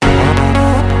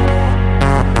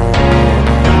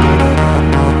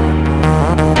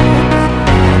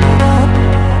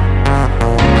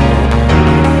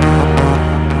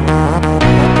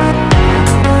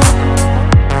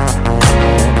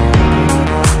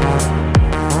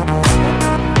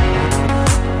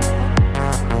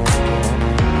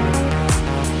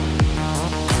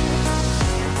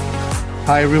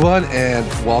Hi, everyone, and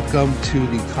welcome to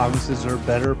the Comics Are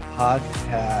Better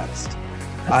podcast.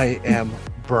 I am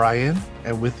Brian,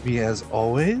 and with me, as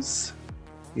always,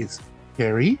 is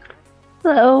Gary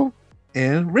Hello.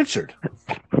 and Richard.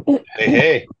 Hey,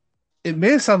 hey. It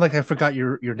may sound like I forgot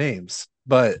your names,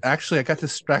 but actually, I got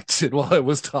distracted while I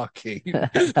was talking.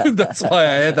 That's why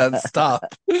I had that stop.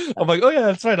 I'm like, oh, yeah,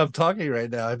 that's right. I'm talking right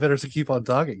now. I better keep on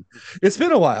talking. It's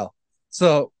been a while.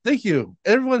 So thank you,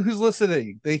 everyone who's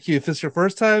listening. Thank you. If it's your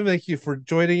first time, thank you for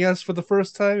joining us for the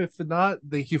first time. If not,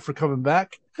 thank you for coming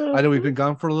back. I know we've been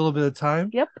gone for a little bit of time,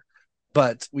 Yep.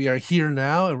 but we are here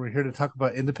now and we're here to talk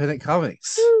about independent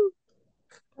comics. So,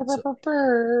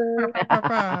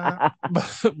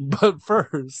 but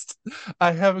first,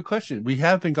 I have a question. We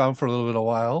have been gone for a little bit of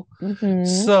while. hmm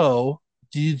So,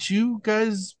 did you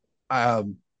guys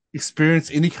um experience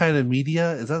any kind of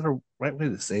media? Is that the right way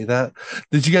to say that?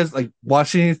 Did you guys like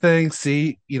watch anything,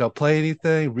 see, play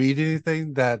anything, read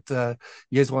anything that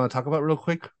you guys want to talk about real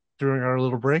quick during our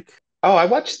little break? Oh, I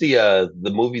watched the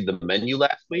movie The Menu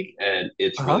last week, and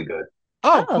it's Uh-huh. really good.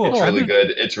 Oh, Oh, cool. It's cool. really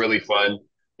good. It's really fun.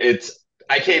 It's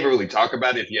I can't even really talk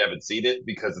about it if you haven't seen it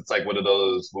because it's like one of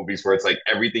those movies where it's like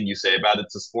everything you say about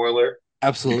it's a spoiler because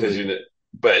Absolutely. you know.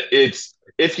 But it's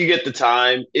if you get the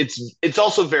time, it's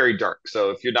also very dark.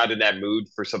 So if you're not in that mood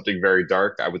for something very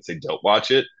dark, I would say don't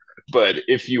watch it. But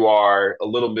if you are a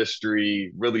little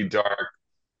mystery, really dark,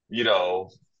 you know,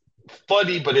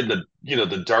 funny, but in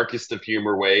the darkest of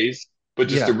humor ways, but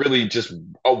just a Yeah. really just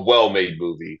a well made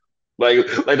movie. Like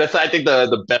that's I think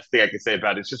the best thing I can say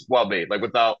about it. It's just well made. Like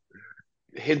without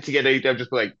hinting at anything, I'm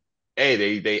just like,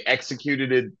 hey, they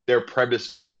executed their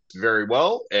premise very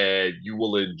well, and you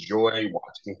will enjoy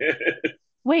watching it.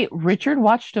 Wait, Richard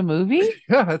watched a movie?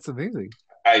 Yeah, that's amazing.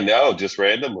 I know, just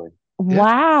randomly. Yeah.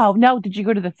 Wow. No, did you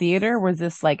go to the theater? Or was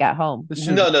this like at home? This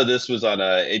should No, this was on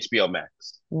HBO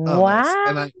Max. Oh, nice.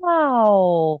 And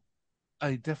Wow.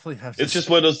 I definitely have to It's just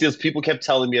say, one of those deals. People kept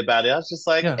telling me about it. I was just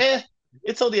like, yeah.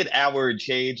 it's only an hour and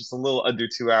change. It's a little under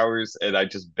 2 hours, and I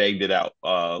just banged it out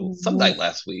some W- night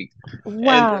last week. And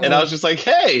I Wow. was just like,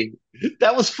 hey,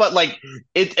 that was fun. Like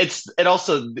it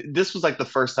also this was like the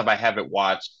first time I haven't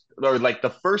watched or like the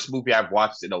first movie I've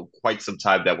watched in quite some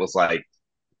time that was like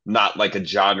not like a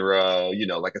genre,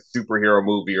 like a superhero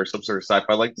movie or some sort of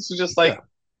sci-fi. Like this was just Yeah. like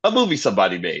a movie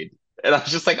somebody made. And I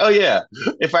was just like, oh yeah,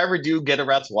 if I ever do get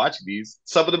around to watching these,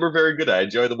 some of them are very good. I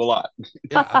enjoy them a lot.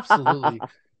 Yeah, absolutely.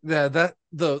 Yeah, that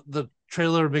the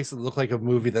trailer makes it look like a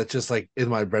movie that's just like in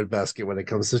my breadbasket when it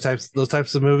comes to those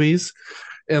types of movies,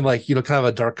 and like kind of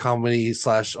a dark comedy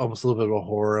slash almost a little bit of a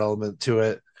horror element to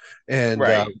it, and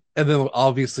Right. and then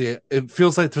obviously it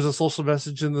feels like there's a social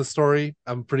message in the story.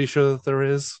 I'm pretty sure that there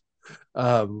is.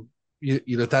 Um,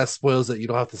 that spoils it. You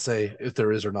don't have to say if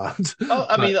there is or not, Oh,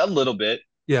 I but mean, a little bit.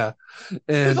 yeah, There's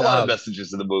and a lot of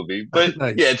messages in the movie, but yeah,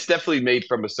 nice. it's definitely made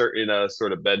from a certain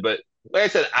sort of bed. But like I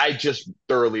said, I just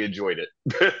thoroughly enjoyed it.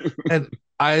 And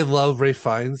I love Ray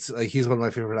Fiennes. Like he's one of my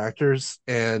favorite actors,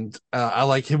 and I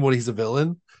like him when he's a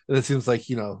villain. And it seems like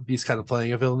he's kind of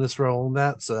playing a villainous role in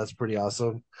that, so that's pretty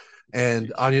awesome.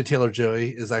 And Anya Taylor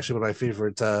Joy is actually one of my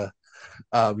favorite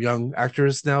young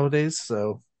actors nowadays.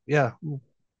 So yeah,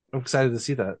 I'm excited to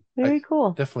see that. I Very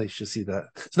cool. definitely should see that.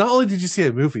 So not only did you see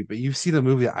a movie, but you've seen a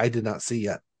movie I did not see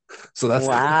yet. So that's,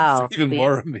 that's Wow. even See,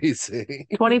 more amazing.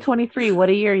 2023, what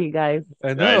a year, you guys. I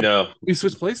I know know. we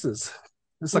switched places.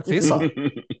 It's like Face Off.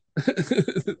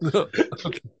 No,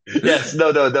 okay. Yes,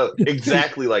 no, no, no.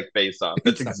 Exactly like Face Off.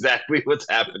 That's Exactly. exactly what's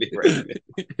happening right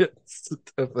now. Yes,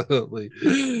 definitely.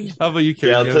 How about you,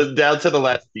 Carrie? Down to down to the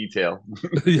last detail.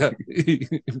 Yeah,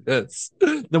 yes.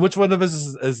 Now, which one of us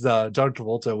is John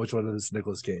Travolta? Which one is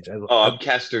Nicolas Cage? Oh, I'm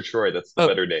Castor Troy. That's the Oh,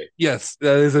 better name. yes,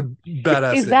 that is a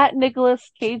badass Is name. that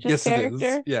Nicolas Cage's Yes, it is.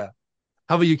 character? Yeah.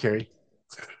 How about you, Carrie?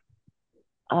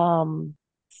 Um,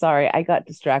 Sorry, I got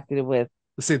distracted with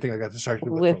The same thing I got distracted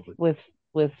with, with probably. with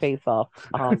with Face Off.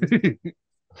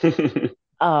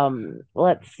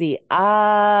 Let's see.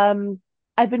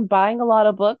 I've been buying a lot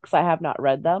of books. I have not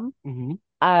read them. Hmm.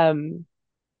 Um,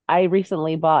 I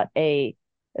recently bought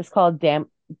it's called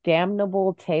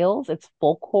Damnable Tales. It's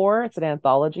folklore. It's an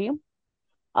anthology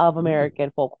of Ooh,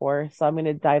 American folklore. So I'm going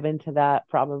to dive into that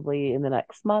probably in the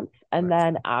next month. And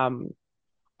nice. then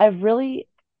I've really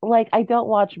I don't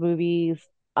watch movies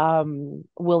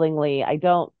willingly. I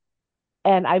don't,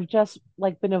 and I've just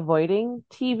been avoiding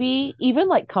TV, even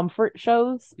like comfort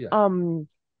shows. Yeah.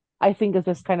 I think is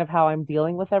just kind of how I'm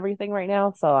dealing with everything right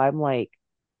now. So I'm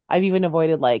I've even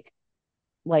avoided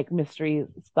Mystery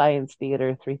Science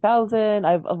Theater 3000.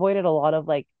 I've avoided a lot of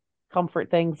comfort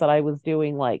things that I was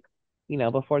doing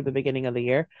before the beginning of the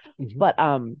year. Hmm. But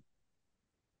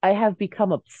I have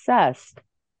become obsessed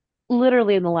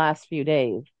literally in the last few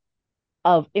days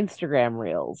of Instagram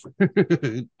reels.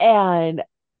 And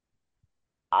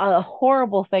a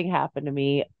horrible thing happened to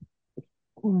me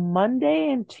Monday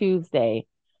and Tuesday.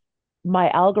 My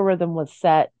algorithm was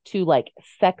set to like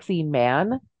sexy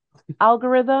man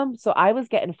algorithm. So I was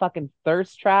getting fucking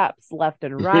thirst traps left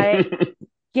and right.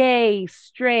 Gay,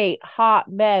 straight, hot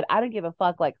men. I didn't give a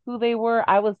fuck like who they were.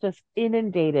 I was just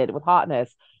inundated with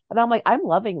hotness. And I'm like, I'm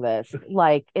loving this.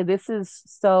 Like, this is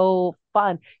so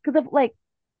fun. Because if like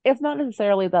it's not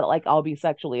necessarily that like I'll be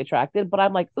sexually attracted, but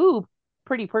I'm like, ooh,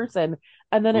 pretty person.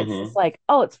 And then it's just Hmm. like,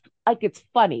 oh, it's like it's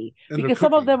funny And they're because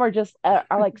some of cooking. them are just are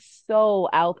like so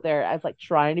out there as like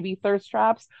trying to be thirst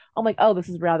traps. I'm like, oh, this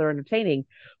is rather entertaining.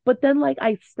 But then like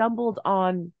I stumbled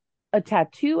on a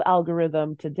tattoo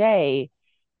algorithm today,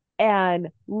 and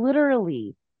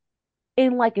literally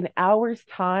in like an hour's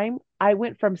time, I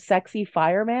went from sexy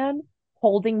fireman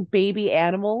holding baby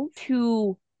animals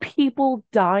to people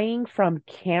dying from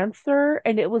cancer.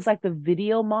 And it was like the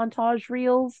video montage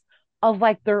reels of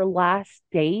like their last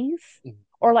days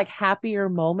or like happier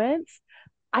moments.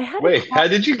 I had to Wait, call, how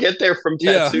did you get there from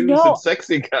Yeah. tattoos and no,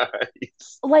 sexy guys?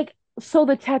 like, so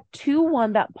the tattoo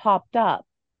one that popped up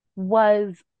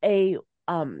was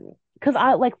because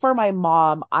I like for my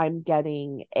mom, I'm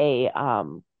getting a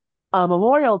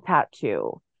memorial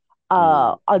tattoo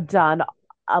Mm. done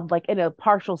like in a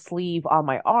partial sleeve on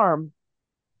my arm.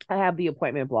 I have the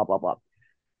appointment, blah blah blah.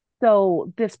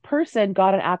 So this person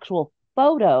got an actual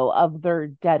photo of their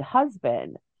dead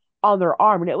husband on their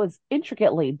arm, and it was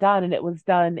intricately done, and it was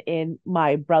done in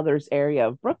my brother's area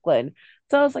of Brooklyn.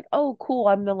 So I was like, oh, cool.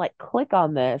 I'm gonna like click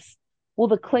on this. Well,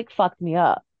 the click fucked me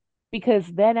up because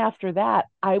then after that,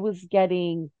 I was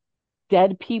getting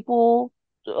dead people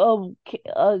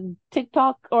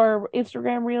TikTok or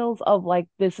Instagram reels of like,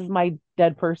 this is my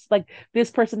dead person. Like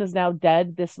this person is now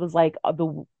dead. This was like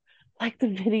the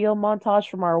video montage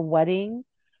from our wedding,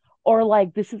 or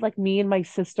like this is like me and my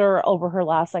sister over her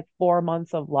last like 4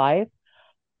 months of life.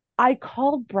 I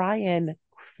called Brian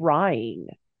crying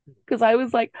because I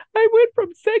was like, I went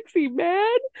from sexy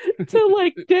man to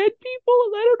like dead people,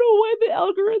 and I don't know why the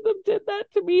algorithm did that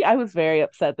to me. I was very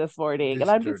upset this morning, and It's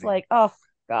I'm just dirty. like, oh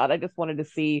God, I just wanted to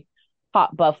see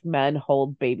hot buff men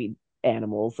hold baby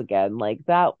animals again. Like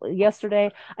that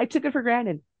yesterday, I took it for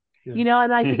granted. Yeah.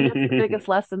 And I think that's the biggest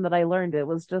lesson that I learned. It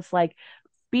was just like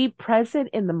be present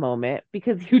in the moment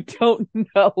because you don't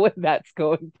know when that's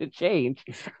going to change.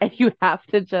 And you have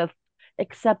to just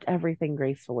accept everything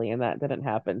gracefully. And that didn't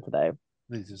happen today.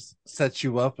 They just set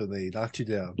you up and they knocked you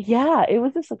down. Yeah, it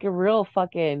was just like a real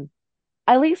fucking,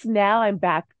 at least now I'm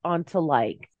back onto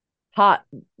like hot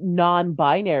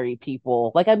non-binary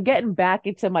people. Like I'm getting back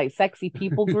into my sexy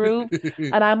people groove.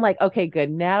 And I'm like, okay,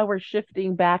 good. Now we're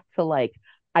shifting back to like,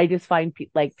 I just find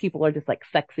like people are just like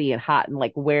sexy and hot and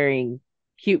like wearing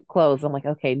cute clothes. I'm like,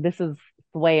 okay, this is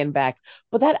swaying back.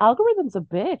 But that algorithm's a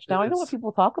bitch. It Now I know what is.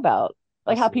 people talk about,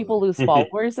 like how people Absolutely. lose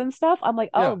followers and stuff. I'm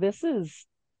like, oh, Yeah.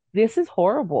 this is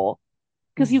horrible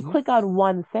because you Hmm. click on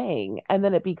one thing and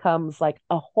then it becomes like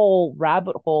a whole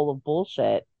rabbit hole of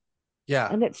bullshit.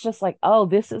 Yeah. And it's just like, oh,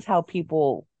 this is how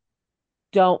people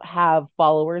don't have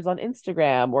followers on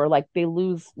Instagram or like they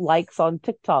lose likes on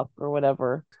TikTok or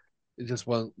whatever. It's just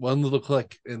one little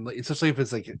click. And like, especially if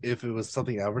it's like if it was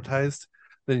something advertised,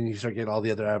 then you start getting all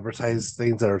the other advertised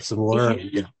things that are similar.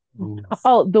 Yeah. Mm.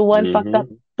 Oh, Hmm. the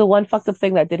one fucked up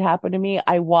thing that did happen to me,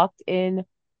 I walked in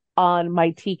on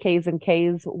my TKs and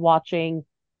Ks watching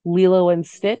Lilo and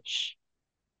Stitch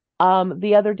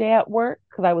the other day at work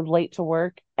because I was late to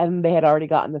work and they had already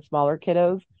gotten the smaller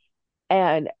kiddos.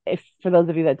 And if for those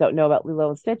of you that don't know about Lilo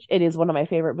and Stitch, it is one of my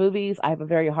favorite movies. I have a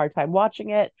very hard time watching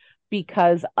it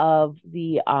because of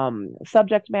the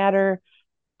subject matter.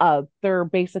 They're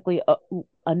basically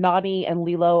Nani and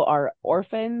Lilo are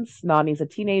orphans. Nani's a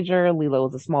teenager, Lilo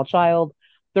is a small child.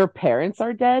 Their parents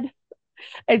are dead.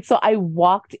 And so I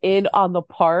walked in on the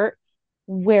part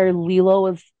where Lilo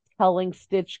is telling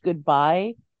Stitch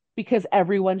goodbye because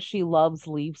everyone she loves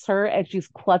leaves her and she's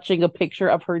clutching a picture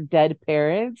of her dead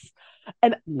parents.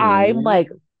 And I'm like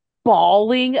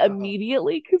bawling Uh,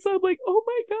 immediately because I'm like, oh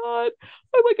my God.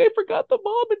 I'm like, I forgot the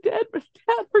mom and dad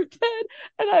were dead.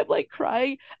 And I'm like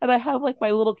crying. And I have like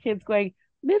my little kids going,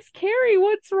 Miss Carrie,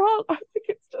 what's wrong? I think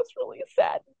it's just really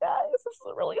sad, guys. This is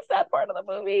a really sad part of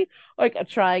the movie. Like I'm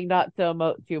trying not to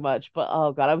emote too much, but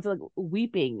oh God, I was like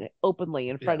weeping openly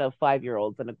in front yeah. of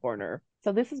 5-year-olds in a corner.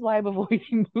 So this is why I'm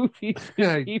avoiding movies and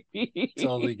I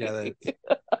totally get TV. it.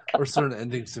 Or certain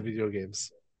endings to video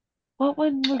games. What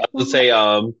one was Let's that? say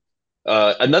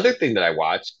Another thing that I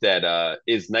watched that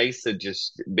is nice and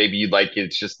just maybe you like it,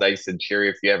 it's just nice and cheery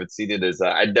if you haven't seen it is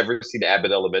I'd never seen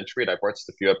Abbott Elementary and I've watched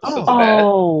a few episodes of Oh, that.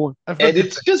 Oh, I've heard And good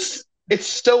it's things. just it's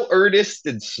so earnest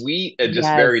and sweet and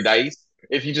just very yes. nice.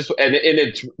 If you just and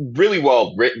it's really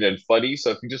well written and funny.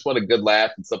 So if you just want a good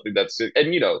laugh and something that's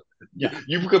and Yeah.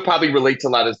 you could probably relate to a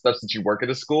lot of stuff since you work at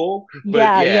a school. But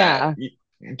Yeah, yeah, yeah.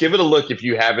 give it a look if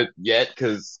you haven't yet,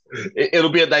 because it'll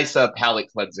be a nice palate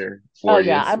cleanser Oh for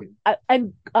yeah. you.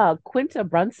 And Quinta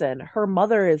Brunson, her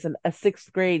mother is a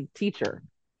sixth grade teacher.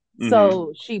 Hmm.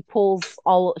 So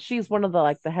she's one of the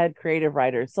like the head creative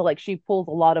writers. So like she pulls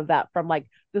a lot of that from like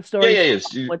the Yeah, stories yeah, her yeah.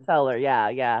 mom would tell her. Yeah,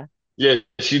 yeah. Yeah,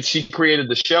 she created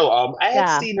the show. I had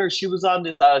Yeah. seen her. She was on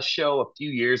the show a few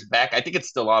years back. I think it's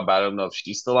still on, but I don't know if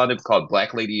she's still on. It's called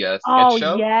Black Lady Sketch Oh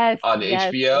Show yes, on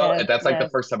yes, HBO, yes, and that's like the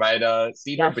yes. first time I had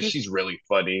seen her. Yeah, But she's she's really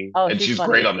funny, oh, and she's she's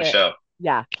funny great as on the shit. show.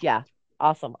 Yeah, yeah.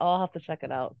 Awesome. Oh, I'll have to check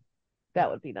it out. That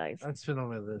Yeah. would be nice. That's been on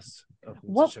my list of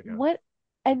things to What check out. what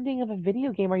ending of a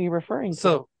video game are you referring to?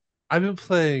 So I've been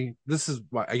playing. This is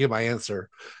my I get my answer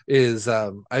is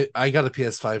I got a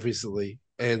PS5 recently,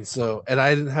 and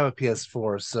I didn't have a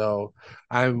PS4, so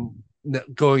I'm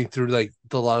going through like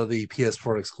a lot of the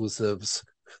PS4 exclusives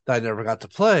that I never got to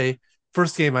play.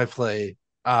 First game I play,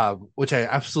 which I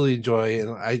absolutely enjoy,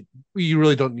 and I you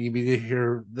really don't need me to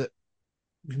hear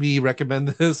me recommend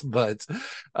this, but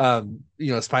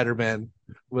Spider-Man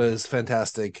was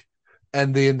fantastic,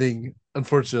 and the ending,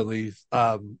 unfortunately,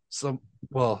 something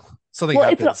Well,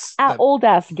 it's happens an that old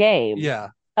ass game. yeah,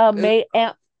 it, May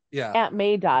yeah, Aunt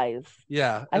May dies.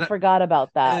 yeah, I forgot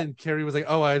about that. and Carrie was like,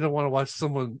 "Oh, I don't want to watch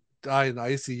someone die in the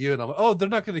ICU," and I'm like, "Oh, they're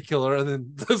not going to kill her," and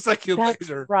then the second That's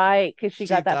later, right, because she she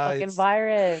got that fucking dies.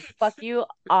 virus. Fuck you,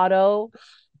 Otto.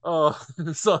 Oh,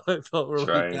 so I felt That's really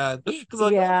right. bad because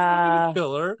like, "Oh, they're not going to Yeah.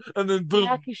 kill her," and then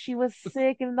Yeah, boom, because she was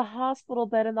sick in the hospital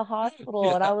bed in the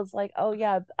hospital. And I yeah, was like, oh,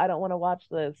 yeah, I don't want to watch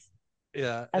this.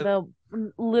 yeah, And then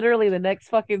literally the next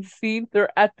fucking scene,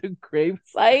 they're at the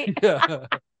gravesite, yeah.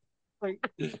 Like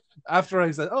after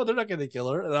I said, "Oh, they're not gonna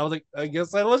kill her," and I was like, "I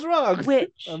guess I was wrong.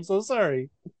 I'm which so sorry."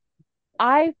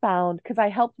 I found because I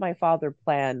helped my father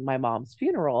plan my mom's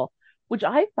funeral, which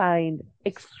I find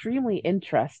extremely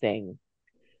interesting,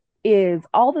 is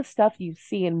all the stuff you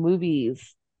see in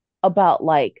movies about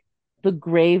like the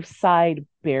graveside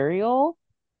burial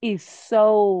is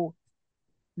so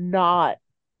not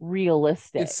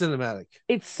It's realistic. cinematic.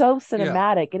 It's so Yeah.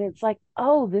 cinematic, and it's like,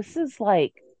 oh, this is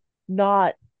like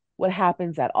not what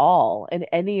happens at all in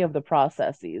any of the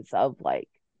processes of like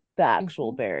the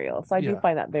actual Mhm. burial. So I do Yeah.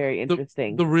 find that very The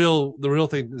interesting. the real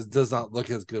thing does not look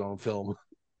as good on film,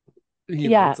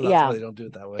 Yeah, so that's why yeah, they don't do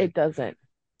it that way. it doesn't.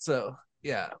 So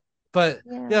yeah, but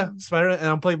Yeah. yeah, Spider, and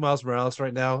I'm playing Miles Morales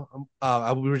right now.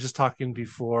 We were just talking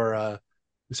before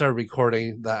we started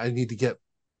recording that I need to get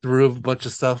through a bunch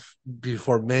of stuff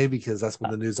before May because that's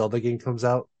when the new Zelda game comes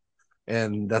out,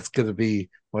 and that's going to be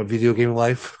my video game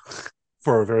life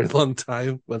for a very long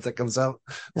time once it comes out.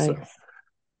 So Nice.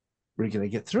 we're gonna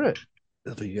get through it.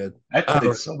 It'll be good. I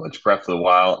played so much Breath of the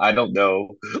Wild. I don't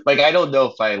know, I don't know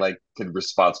if I could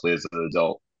responsibly as an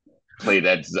adult play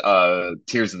that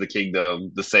Tears of the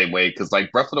Kingdom the same way, because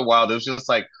Breath of the Wild, it was just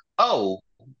oh,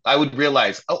 I would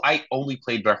realize, oh, I only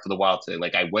played Breath of the Wild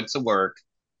today. I went to work,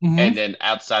 Mhm. and then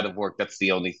outside of work, that's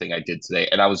the only thing I did today,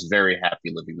 and I was very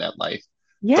happy living that life.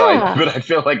 Yeah. But I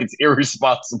feel like it's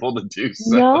irresponsible to do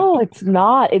so. No, it's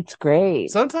not. It's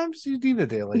great. Sometimes you need a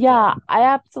day like that. Yeah, I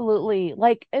absolutely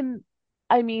like, and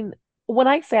I mean, when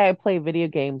I say I play video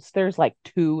games, there's like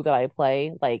two that I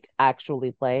play, like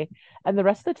actually play, and the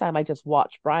rest of the time I just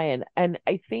watch Brian. And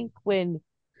I think when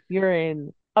you're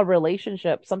in a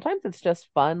relationship, sometimes it's just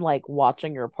fun, like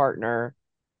watching your partner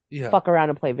Yeah. fuck around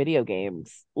and play video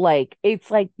games. Like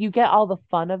it's like you get all the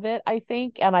fun of it, I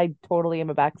think, and I totally am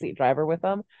a backseat driver with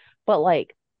them, but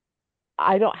like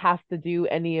I don't have to do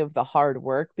any of the hard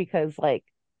work because, like,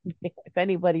 if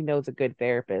anybody knows a good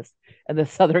therapist in the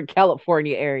Southern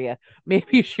California area,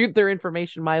 maybe shoot their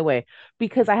information my way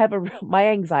because my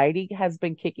anxiety has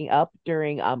been kicking up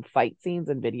during fight scenes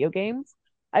in video games.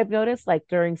 I've noticed like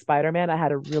during Spider-Man, I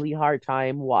had a really hard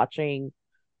time watching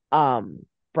um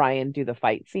Brian do the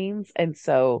fight scenes, and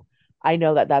so I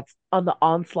know that that's on the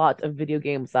onslaught of video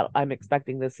games that I'm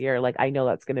expecting this year. Like I know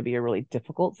that's going to be a really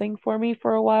difficult thing for me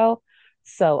for a while.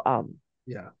 So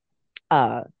Yeah.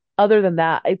 uh other than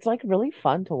that, it's like really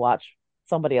fun to watch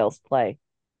somebody else play.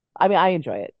 I mean, I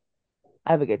enjoy it.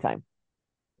 I have a good time.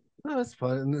 No, it's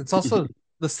fun. And it's also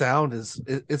the sound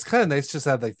it's kind of nice just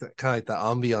to have like the kind of like the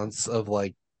ambiance of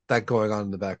like that going on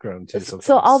in the background too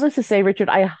So all sometimes. this to say, Richard,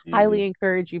 I Mhm. highly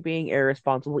encourage you being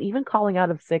irresponsible, even calling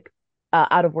out of sick.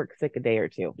 out of work sick a day or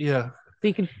two, Yeah. so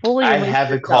you can fully I release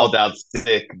haven't yourself. called out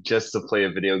sick just to play a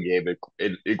video game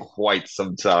in quite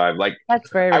some time. Like That's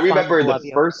very I remember responsible the of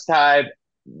you. first time,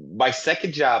 my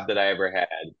second job that I ever had,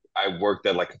 I worked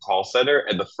at like a call center,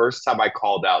 and the first time I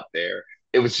called out there,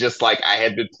 it was just like I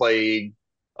had been playing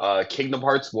Kingdom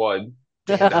Hearts 1.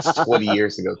 Damn, that's 20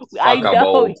 years ago. I Fuck, I'm know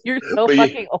old. you're so But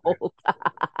fucking old.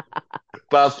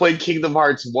 but I was playing Kingdom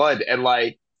Hearts 1 and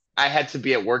like I had to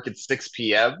be at work at 6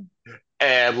 p.m.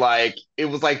 and like it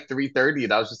was like 3:30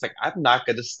 and I was just like, I'm not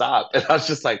gonna stop. And I was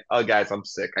just like, oh guys, I'm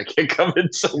sick. I can't come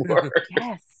into work.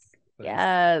 Yes, Nice.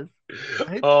 yes.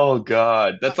 I, Oh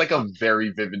God. That's like uh, a very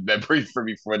vivid memory for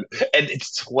me for and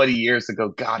it's 20 years ago.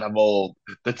 God, I'm old.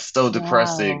 That's so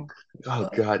depressing. Wow.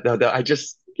 Oh God. No, no, I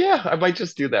just yeah, I might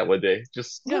just do that one day.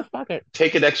 Just Yeah, fuck it.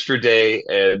 take an extra day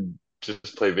and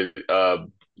just play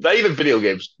not even video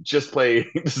games, just play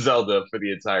Zelda for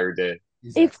the entire day.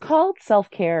 It's exactly. called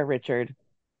self-care, Richard,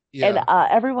 and Yeah.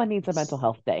 everyone needs a mental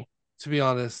health day. To be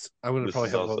honest, This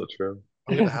is also true.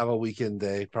 I'm gonna have a weekend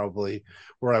day probably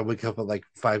where I wake up at like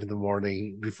 5 in the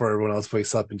morning before everyone else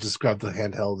wakes up and just grab the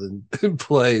handheld and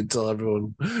play until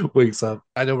everyone wakes up.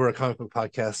 I know we're a comic book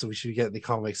podcast, so we should get in the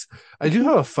comics. I do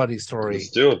have a funny Let's story,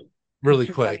 do it. really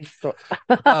What's your funny quick. story?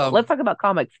 Um, Let's talk about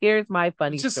comics. Here's my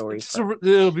funny story.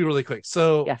 it'll be really quick.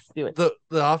 So Yes, do it. the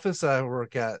office I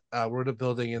work at, we're in a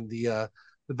building, and the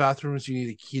bathrooms you need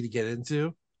a key to get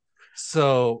into.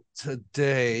 So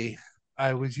today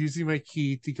I was using my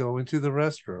key to go into the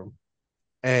restroom,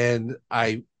 and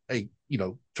I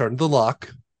turned the lock,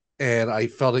 and I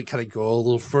felt it kind of go a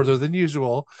little further than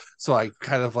usual. So I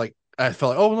kind of like I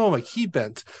felt like, oh no, my key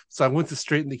bent. So I went to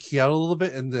straighten the key out a little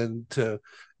bit, and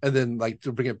then like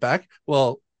to bring it back.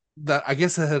 Well, that I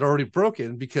guess it had already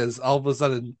broken because all of a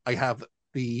sudden I have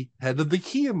the head of the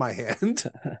key in my hand,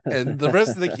 and the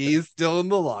rest of the key is still in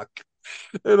the lock.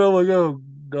 And I'm like, oh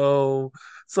no.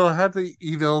 So I had to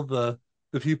email the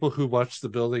people who watch the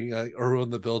building or own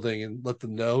the building and let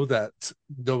them know that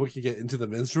no one can get into the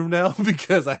men's room now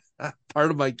because I part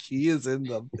of my key is in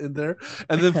there.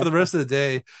 And then for the rest of the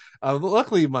day,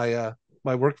 luckily my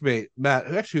workmate Matt,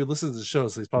 who actually listens to the show,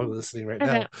 so he's probably listening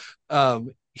right now.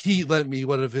 He lent me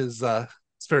one of his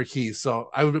spare keys, so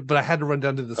but I had to run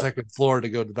down to the second floor to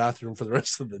go to the bathroom for the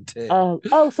rest of the day.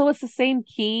 Oh, so it's the same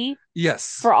key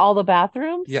Yes, for all the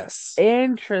bathrooms? yes.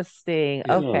 Interesting.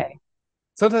 Yeah. Hmm. Okay.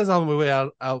 Sometimes on my way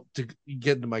out to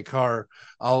get into my car,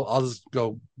 I'll just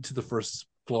go to the first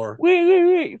floor.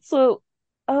 Wait. So,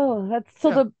 oh, that's so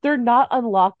Yeah. they're not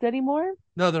unlocked anymore?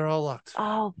 No, they're all locked.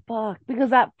 Oh, fuck.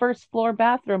 Because that first floor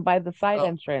bathroom by the side Oh,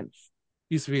 entrance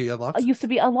used to be unlocked. used to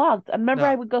be unlocked. I remember No,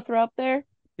 I would go through up there.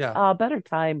 yeah. Better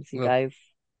times, you No. guys.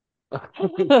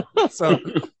 So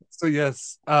so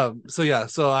yes. So yeah.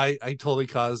 So I totally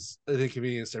caused an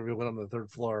inconvenience to everyone on the third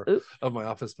floor Oops. of my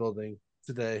office building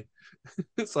today.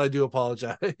 So I do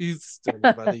apologize to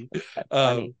everybody.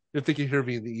 Funny. If they can hear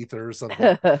me in the ether or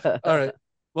something. All right.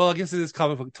 Well, I guess it is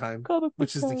comic book time, Comic book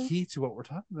which is the time. key to what we're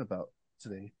talking about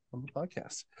today on the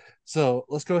podcast. So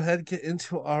let's go ahead and get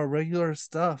into our regular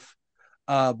stuff.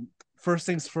 First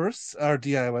things first, our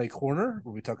DIY corner,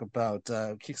 where we talk about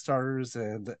Kickstarters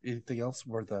and anything else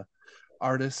where the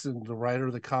artist and the writer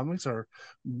of the comics are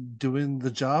doing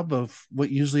the job of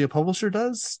what usually a publisher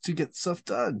does to get stuff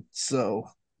done. So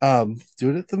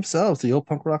doing it themselves, the old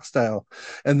punk rock style.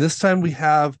 And this time we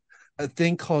have a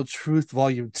thing called Truth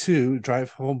Volume 2,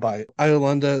 Drive Home by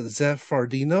Iolanda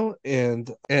Zaffardino and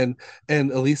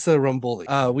Elisa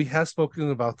Romboli. We have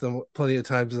spoken about them plenty of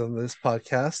times on this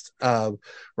podcast.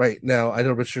 Right now, I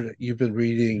know Richard, you've been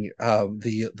reading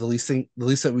the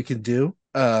least that we can do.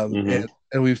 Hmm.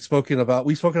 And we've spoken about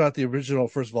the original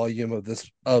first volume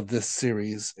of this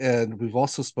series, and we've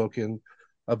also spoken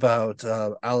about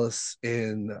Alice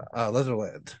in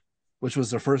Leatherland, which was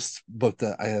the first book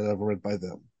that I had ever read by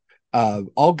them.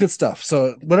 All good stuff.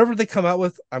 So whatever they come out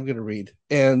with, I'm going to read.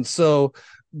 And so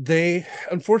they,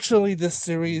 unfortunately, this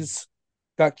series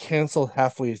got canceled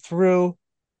halfway through.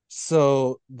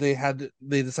 So they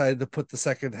decided to put the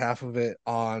second half of it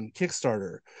on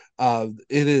Kickstarter.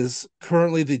 It is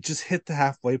currently, they just hit the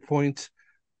halfway point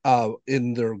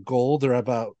in their goal. They're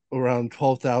about around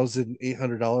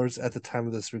 $12,800 at the time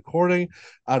of this recording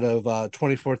out of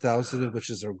 24,000, which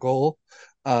is their goal.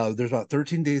 There's about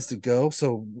 13 days to go.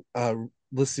 So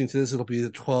listening to this, it'll be the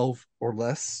 12 or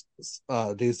less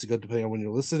days to go, depending on when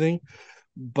you're listening.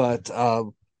 But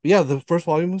yeah, the first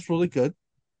volume was really good.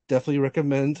 Definitely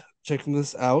recommend checking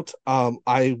this out.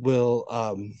 I will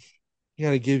kind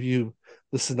of give you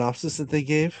the synopsis that they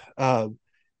gave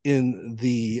in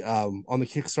the on the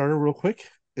Kickstarter real quick.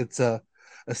 It's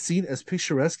A scene as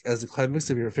picturesque as the climax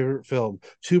of your favorite film.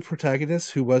 Two protagonists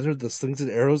who weathered the slings and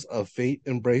arrows of fate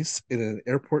embrace in an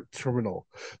airport terminal.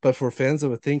 But for fans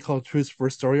of A Thing Called Truth's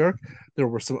first story arc, there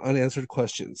were some unanswered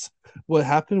questions. What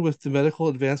happened with the medical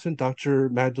advancement Dr.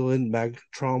 Magdalene Mag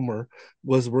Traumer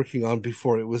was working on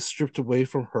before it was stripped away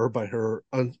from her by her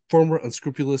former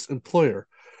unscrupulous employer?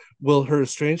 Will her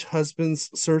estranged husband's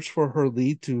search for her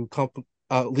lead to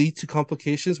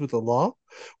complications with the law?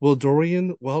 Will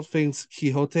Dorian Wildfang's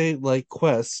Quixote-like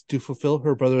quest to fulfill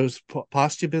her brother's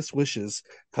posthumous wishes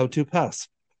come to pass?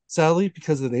 Sadly,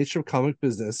 because of the nature of comic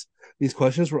business, these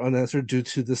questions were unanswered due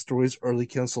to the story's early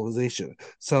cancelization,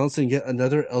 silencing yet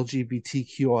another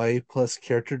LGBTQIA plus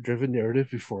character-driven narrative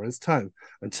before its time,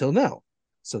 until now.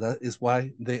 So that is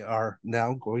why they are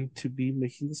now going to be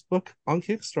making this book on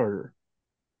Kickstarter.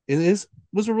 It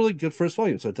was a really good first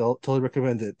volume, so I totally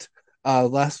recommend it.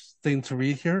 Last thing to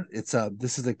read here. It's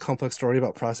this is a complex story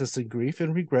about processing grief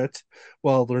and regret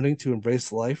while learning to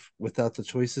embrace life without the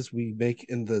choices we make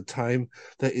in the time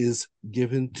that is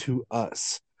given to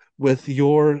us. With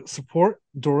your support,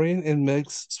 Dorian and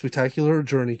Meg's spectacular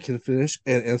journey can finish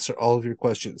and answer all of your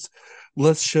questions.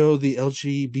 Let's show the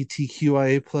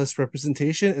LGBTQIA plus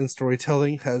representation and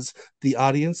storytelling has the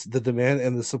audience, the demand,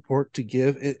 and the support to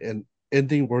give it an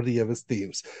ending worthy of its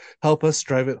themes. Help us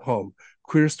drive it home.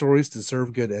 Queer stories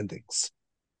deserve good endings.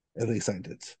 And they signed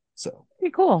it. So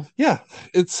Pretty cool. yeah,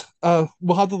 it's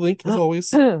we'll have the link as always.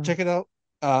 Check it out.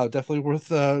 Definitely worth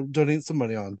donating some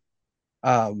money on.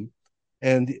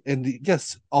 And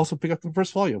yes, also pick up the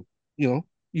first volume. You know,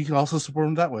 you can also support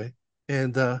them that way.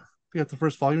 And pick up the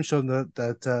first volume, show them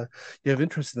that you have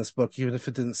interest in this book, even if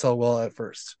it didn't sell well at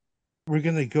first. We're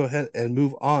gonna go ahead and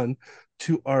move on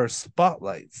to our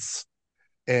spotlights.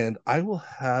 And I will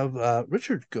have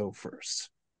Richard go first,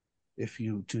 if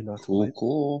you do not Cool, mind.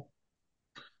 cool.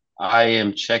 I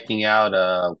am checking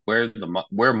out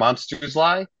Where Monsters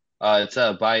Lie. It's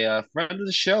by a friend of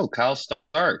the show, Kyle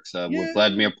Starks, with Yeah.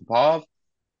 Vladimir Popov,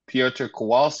 Piotr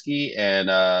Kowalski,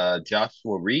 and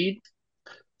Joshua Reed.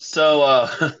 So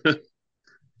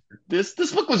this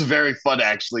book was very fun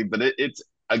actually, but it's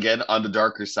again on the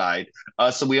darker side.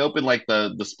 So we open like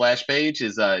the splash page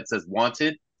is it says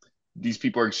wanted. These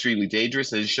people are extremely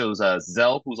dangerous, and it shows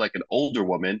Zell, who's like an older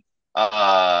woman,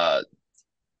 uh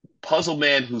Puzzle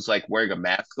Man, who's like wearing a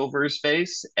mask over his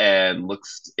face and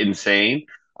looks insane.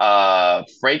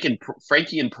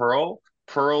 Frankie and Pearl.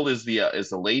 Pearl is the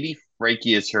lady.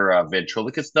 Frankie is her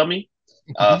ventriloquist dummy.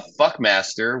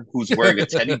 Fuckmaster, who's wearing a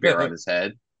teddy bear on his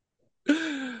head.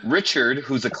 Richard,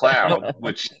 who's a clown,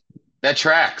 which that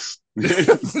tracks.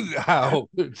 Ouch.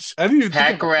 I didn't even think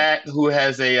Pack about that. Rat, who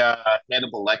has a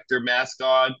Hannibal Lecter mask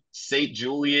on, Saint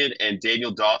Julian, and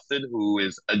Daniel Dawson, who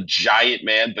is a giant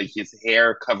man, but his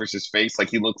hair covers his face. Like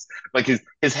he looks like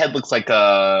his head looks like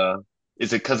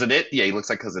is it Cousin It? Yeah, he looks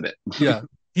like Cousin It. Yeah,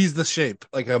 he's the shape,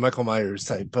 like a Michael Myers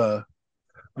type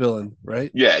villain,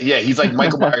 right? Yeah, he's like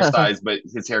Michael Myers size, but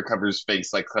his hair covers his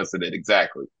face like Cousin It.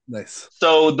 Exactly. Nice.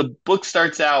 So the book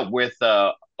starts out with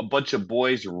a bunch of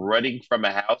boys running from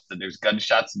a house, and there's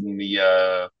gunshots in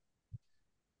the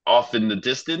off in the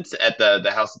distance at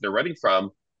the house that they're running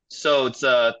from. So it's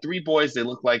three boys. They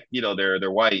look like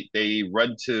they're white. They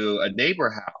run to a neighbor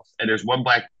house, and there's one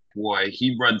black boy.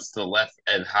 He runs to the left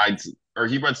and hides, or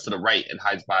he runs to the right and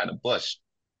hides behind a bush.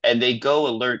 And they go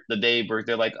alert the neighbor.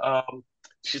 They're like,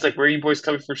 she's like, where are you boys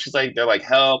coming from? She's like, they're like,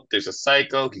 help! There's a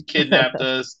psycho. He kidnapped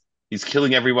us. He's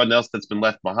killing everyone else that's been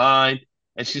left behind.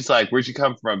 And she's like, where'd you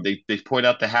come from? They point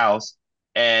out the house,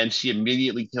 and she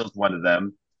immediately kills one of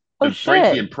them. Oh Then Frankie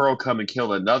shit. and Pearl come and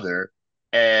kill another,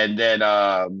 and then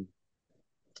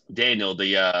Daniel,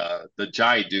 the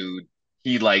giant dude,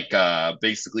 he like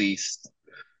basically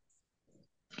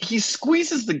he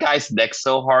squeezes the guy's neck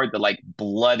so hard that like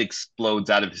blood explodes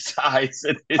out of his eyes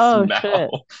and his Oh shit. mouth.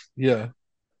 Yeah.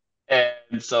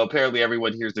 And so apparently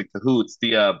everyone hears the cahoots.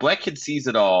 The black kid sees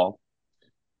it all,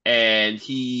 and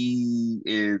he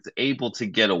is able to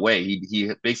get away.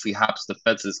 He basically hops the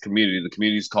fences community. The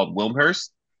community is called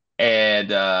Wilmhurst, and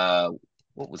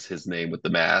what was his name with the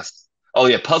mask? Oh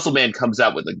yeah, Puzzle Man comes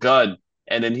out with a gun,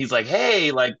 and then he's like,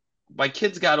 "Hey, like my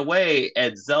kids got away,"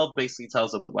 and Zell basically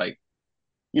tells him like,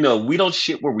 we don't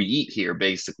shit where we eat here.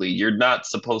 Basically, you're not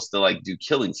supposed to like do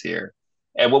killings here.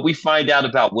 And what we find out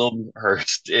about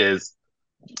Wilmhurst is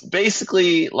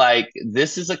basically like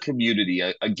this is a community,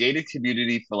 a gated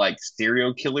community for like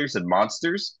serial killers and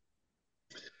monsters.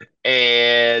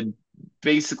 And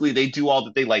basically they do all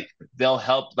that they like they'll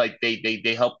help like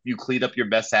they help you clean up your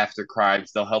mess after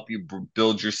crimes. They'll help you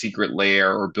build your secret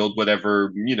lair or build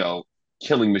whatever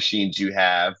killing machines you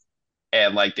have.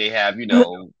 and like they have,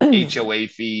 HOA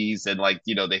fees, and like,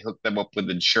 they hook them up with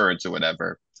insurance or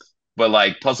whatever. But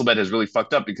like Puzzleman has really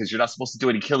fucked up because you're not supposed to do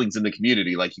any killings in the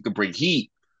community. Like you could bring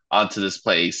heat onto this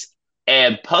place.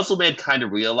 And Puzzleman kind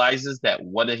of realizes that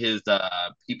one of his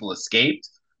people escaped,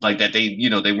 like that they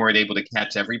weren't able to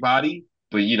catch everybody,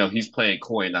 but he's playing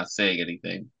coy and not saying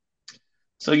anything.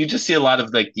 So you just see a lot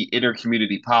of like the inner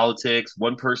community politics.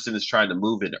 One person is trying to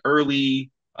move in early,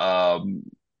 and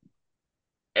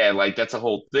like that's a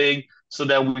whole thing. So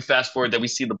then we fast forward, then we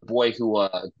see the boy who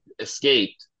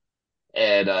escaped,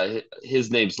 and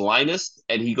his name's Linus,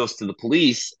 and he goes to the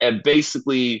police, and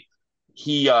basically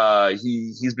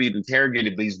he's being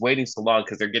interrogated, but he's waiting so long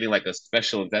because they're getting like a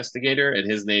special investigator, and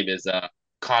his name is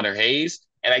Connor Hayes,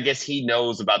 and I guess he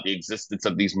knows about the existence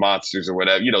of these monsters or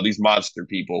whatever, these monster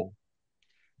people.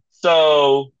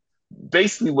 So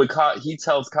basically, when he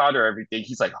tells Connor everything,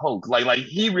 he's like, "Oh, like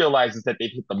he realizes that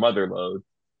they've hit the mother load."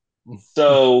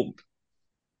 So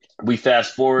we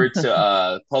fast forward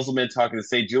to Puzzleman talking to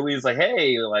St. Julian's like,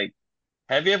 "Hey, like,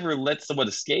 have you ever let someone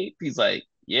escape?" He's like,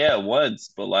 "Yeah,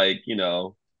 once, but like,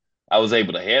 I was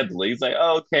able to handle it." He's like,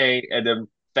 "Oh, okay." And then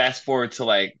fast forward to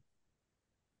like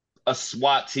a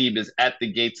SWAT team is at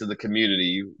the gates of the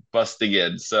community busting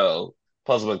in. So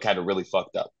Puzzleman kind of really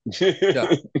fucked up.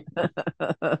 Yeah.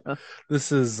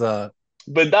 This is But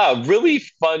nah, really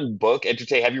fun book.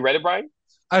 Entertain. Have you read it, Brian?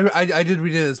 I did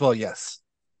read it as well, yes.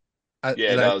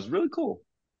 Yeah, no, it was really cool.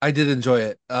 I did enjoy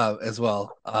it as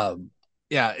well.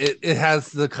 Yeah, it has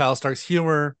the Kyle Starks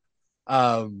humor,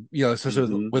 especially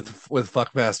Hmm. with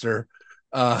Fuckmaster,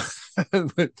 uh,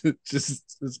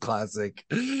 just it's classic,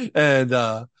 and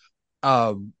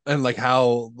like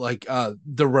how like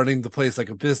they're running the place like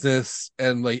a business,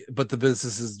 and like but the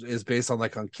business is based on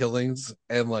like on killings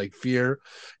and like fear,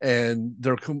 and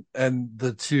and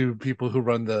the two people who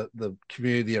run the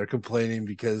community are complaining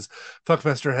because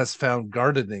Fuckmaster has found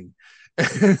gardening.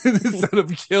 And instead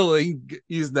of killing,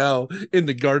 he's now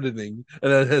into gardening,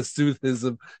 and that has soothed his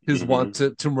want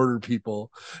Hmm. to murder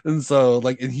people. And so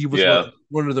like, and he was Yeah.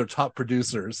 one of their top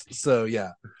producers. So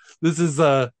yeah, this is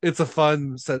it's a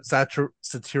fun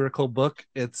satirical book.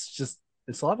 It's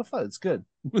a lot of fun. It's good.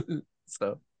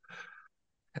 So,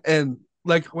 and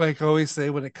like I always say,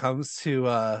 when it comes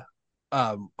to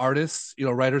artists,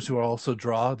 writers who are also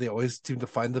draw, they always seem to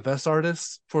find the best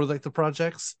artists for like the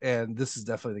projects, and this is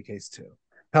definitely the case too.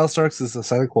 Hal Starks is a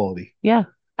sign of quality. Yeah,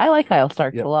 I like Kyle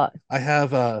Starks a Yep. lot. I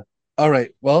have all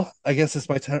right, well, I guess it's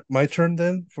my turn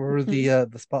then for the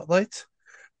spotlight.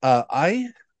 I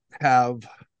have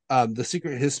The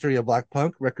Secret History of Black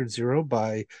Punk, Record Zero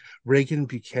by Reagan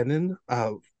Buchanan.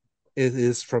 It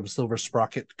is from Silver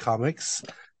Sprocket Comics.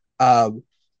 Um,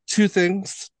 Two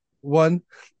things. One,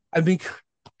 I've been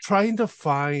trying to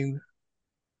find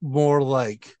more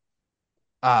like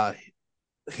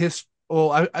his.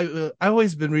 Well, I've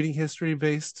always been reading history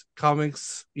based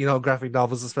comics, graphic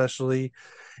novels especially.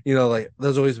 Like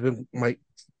there's always been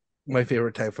my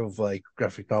favorite type of like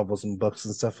graphic novels and books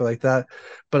and stuff like that.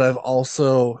 But I've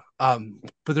also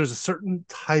but there's a certain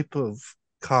type of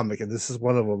comic, and this is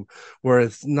one of them, where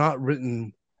it's not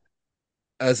written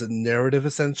as a narrative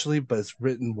essentially, but it's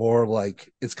written more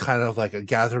like it's kind of like a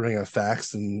gathering of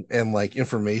facts and like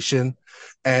information,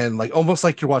 and like almost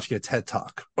like you're watching a TED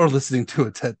talk or listening to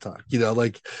a TED talk,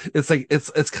 like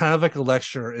it's kind of like a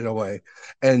lecture in a way,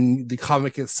 and the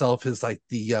comic itself is like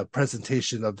the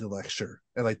presentation of the lecture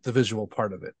and like the visual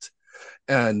part of it,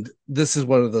 and this is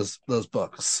one of those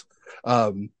books.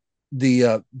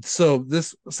 The So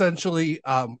this essentially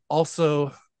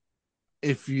also,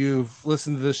 if you've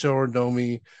listened to the show or know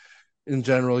me in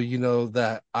general, you know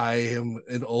that I am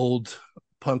an old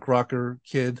punk rocker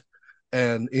kid,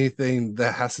 and anything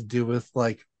that has to do with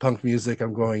like punk music,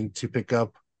 I'm going to pick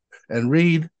up and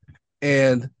read.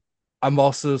 And I'm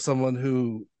also someone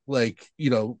who like,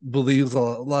 believes a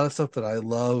lot of stuff that I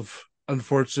love.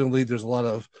 Unfortunately, there's a lot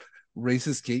of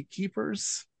racist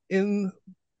gatekeepers in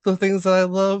the things that I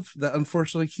love that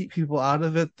unfortunately keep people out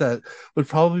of it that would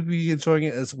probably be enjoying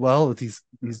it as well if these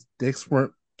dicks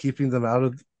weren't keeping them out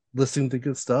of listening to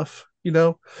good stuff,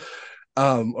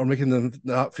 or making them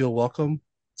not feel welcome.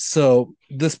 So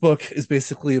this book is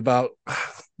basically about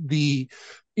the,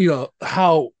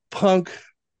 how punk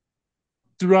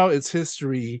throughout its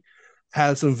history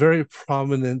has some very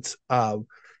prominent,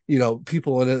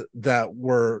 people in it that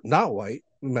were not white.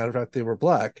 Matter of fact, they were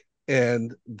black,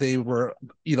 and they were,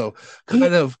 kind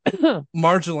of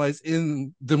marginalized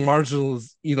in the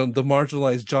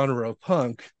marginalized genre of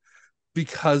punk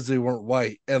because they weren't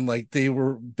white, and like they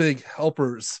were big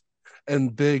helpers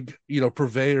and big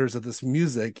purveyors of this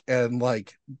music, and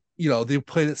like they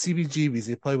played at CBGBs,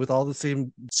 they play with all the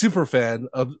same super fan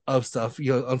of stuff.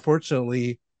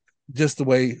 Unfortunately, just the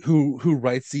way who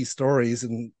writes these stories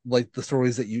and like the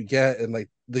stories that you get and like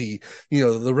the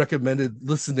recommended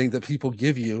listening that people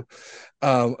give you,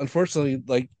 unfortunately,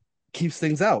 like keeps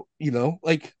things out.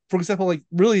 Like for example, like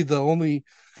really the only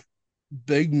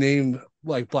big name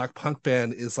like black punk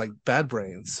band is like Bad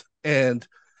Brains, and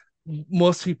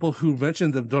most people who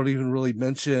mention them don't even really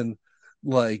mention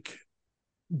like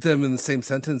them in the same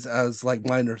sentence as like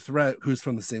Minor Threat, who's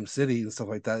from the same city and stuff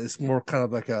like that. It's more kind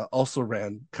of like a also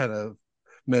ran kind of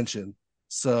mention.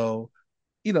 So,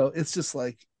 it's just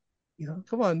like,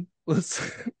 come on, let's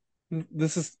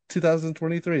this is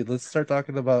 2023. Let's start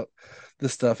talking about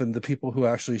this stuff and the people who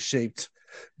actually shaped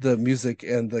the music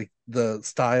and the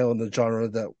style and the genre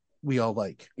that we all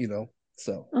like.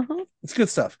 So it's good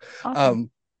stuff.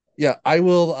 Awesome. Yeah, I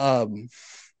will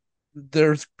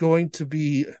there's going to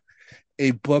be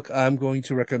a book I'm going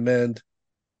to recommend,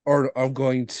 or I'm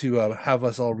going to have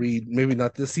us all read. Maybe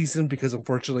not this season because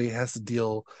unfortunately it has to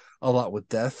deal a lot with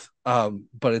death.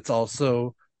 But it's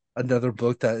also another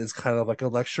book that is kind of like a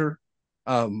lecture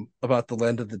about the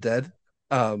land of the dead.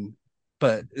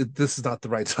 But this is not the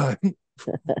right time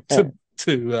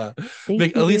to Thank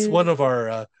make at least one you. of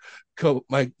our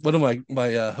one of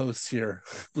my hosts here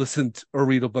listen or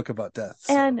read a book about death.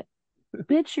 So. And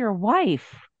bitch, your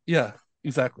wife. Yeah,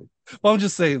 exactly. Well, I'm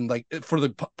just saying, like, for the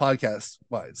podcast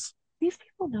wise. These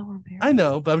people know we're I married.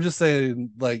 know, but I'm just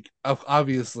saying, like,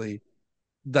 obviously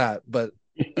that, but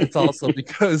it's also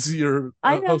because you're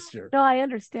I a know. host here. No, I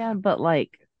understand, but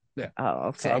like, Yeah.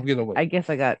 oh, So I'm okay. gonna I wait. guess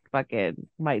I got fucking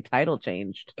my title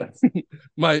changed.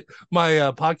 my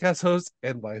podcast host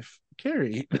and wife,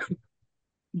 Carrie.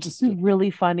 Just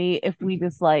really funny if we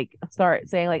just like start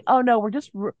saying like, oh no, we're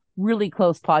just really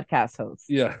close podcast hosts.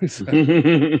 Yeah,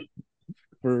 exactly.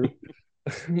 We're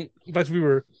but we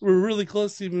were really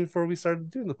close even before we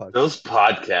started doing the podcast. Those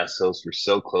podcast hosts were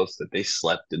so close that they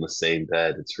slept in the same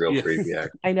bed. It's real Yeah. creepy,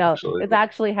 I know. actually. It's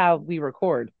actually how we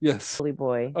record. Yes. Silly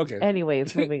boy. Okay.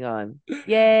 Anyways, moving on. So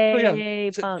yeah,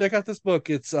 Yay, punk. check out this book.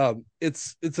 It's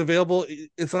available.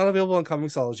 It's not available on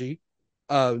Comixology.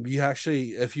 You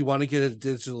actually, if you want to get it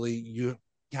digitally, you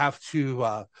have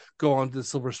to go on the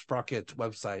Silver Sprocket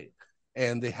website,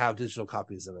 and they have digital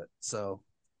copies of it. So,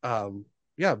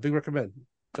 yeah, big recommend.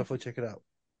 Definitely check it out.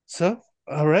 So,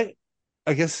 all right,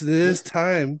 I guess it is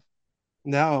time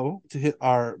now to hit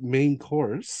our main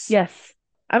course. Yes.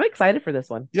 I'm excited for this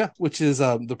one. Yeah, which is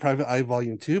The Private Eye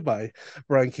Volume 2 by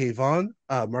Brian K. Vaughan,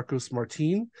 Marcos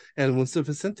Martin, and Winston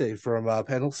Vicente from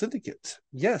Panel Syndicate.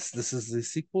 Yes, this is the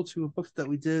sequel to a book that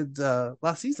we did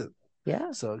last season.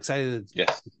 Yeah. So excited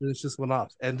Yes. to finish this one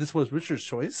off. And this was Richard's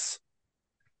choice.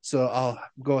 So I'll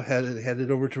go ahead and hand it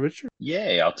over to Richard.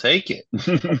 Yay, I'll take it.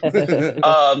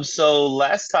 So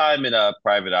last time in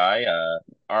Private Eye,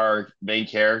 our main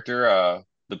character,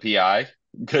 the PI,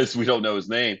 because we don't know his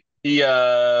name, he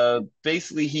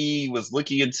basically he was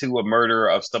looking into a murder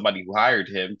of somebody who hired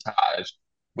him, Taj,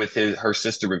 with her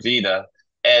sister Ravina.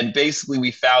 And basically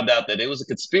we found out that it was a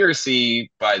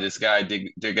conspiracy by this guy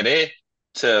Digare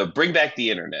to bring back the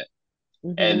internet.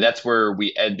 And Mhm. that's where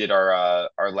we ended our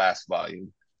last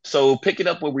volume. So picking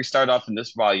up where we start off in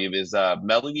this volume is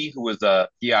Melanie, who was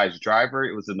PI's driver.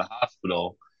 It was in the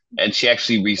hospital, and she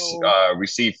actually Oh.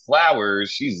 received flowers.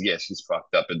 She's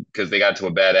fucked up, and because they got into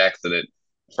a bad accident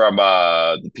from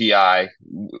the PI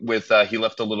with he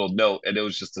left a little note, and it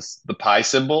was just the pie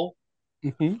symbol,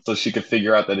 Mm-hmm. so she could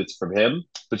figure out that it's from him.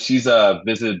 But she's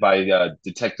visited by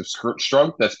Detective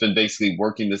Strunk, that's been basically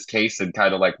working this case and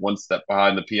kind of like one step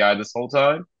behind the PI this whole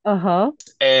time. Uh-huh.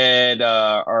 And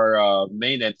our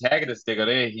main antagonist,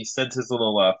 Degare, he sent his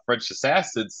little French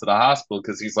assassins to the hospital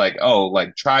because he's like, oh,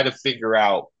 like try to figure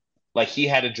out. Like he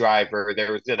had a driver,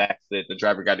 there was an accident, the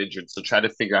driver got injured, so try to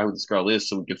figure out who this girl is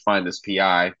so we can find this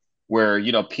PI. Where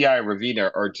PI and Ravina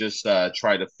are just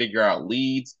trying to figure out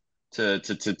leads to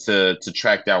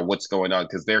track down what's going on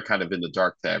because they're kind of in the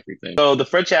dark to everything. So the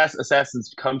French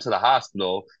assassins come to the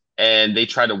hospital and they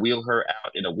try to wheel her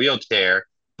out in a wheelchair.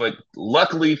 But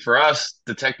luckily for us,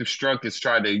 Detective Strunk is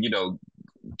trying to,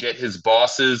 get his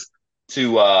bosses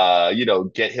to,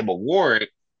 get him a warrant,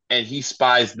 and he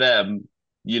spies them,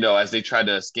 as they try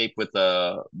to escape with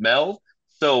Mel.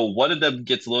 So one of them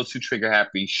gets a little too trigger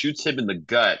happy, shoots him in the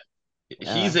gut.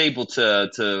 He's Yeah. able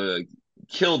to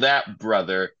kill that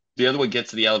brother. The other one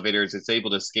gets to the elevators. It's able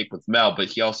to escape with Mel, but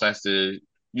he also has to,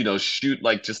 shoot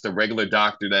like just a regular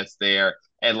doctor that's there,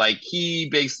 and like he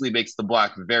basically makes the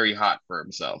block very hot for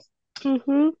himself.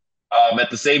 Mm-hmm. At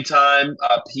the same time,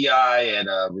 PI and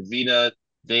Ravina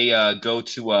they go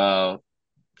to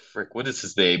frick, what is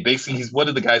his name? Basically, he's one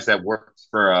of the guys that works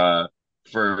for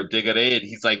Digare, and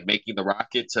he's like making the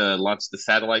rocket to launch the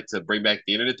satellite to bring back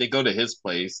the internet. They go to his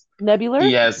place. Nebular?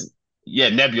 He has, yeah,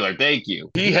 Nebular. Thank you.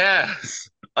 He has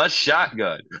a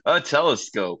shotgun, a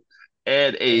telescope,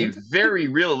 and a And very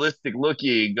realistic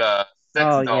looking sex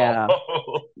Oh doll. yeah.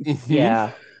 mhm.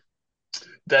 Yeah.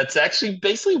 That's actually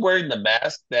basically wearing the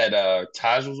mask that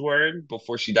Taj was wearing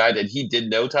before she died, and he did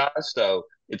know Taj, so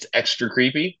it's extra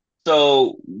creepy.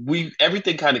 So we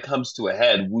everything kind of comes to a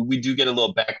head. We do get a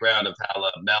little background of how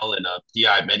Mel and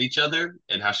Pi met each other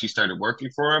and how she started working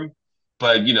for him.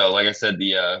 But like I said,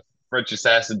 the French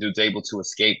assassin dude's able to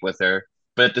escape with her.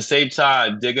 But at the same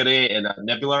time, Diggory and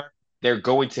Nebula, they're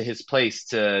going to his place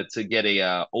to get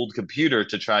a old computer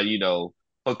to try,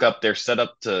 hook up their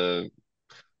setup to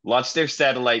launch their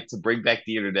satellite to bring back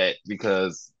the internet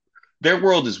because their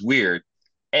world is weird.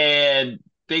 And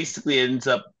basically it ends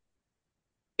up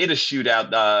in a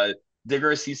shootout.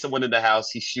 Digger sees someone in the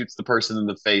house, he shoots the person in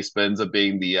the face, but ends up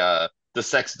being the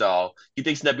sex doll. He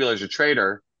thinks Nebula's a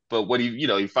traitor, but what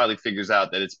he finally figures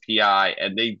out that it's PI,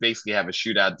 and they basically have a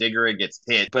shootout. Digger gets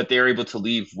hit, but they're able to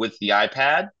leave with the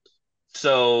iPad.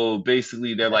 So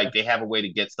basically, they're like they have a way to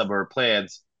get some of her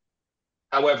plans.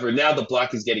 However, now the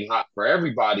block is getting hot for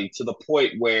everybody to the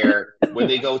point where when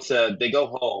they go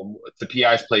home to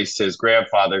PI's place to his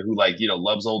grandfather, who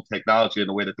loves old technology in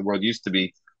the way that the world used to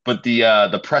be. But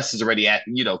the press is already at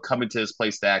coming to his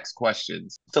place to ask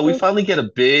questions. So we finally get a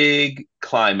big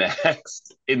climax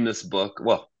in this book.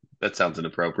 Well, that sounds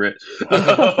inappropriate.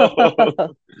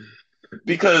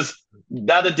 Because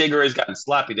now the digger has gotten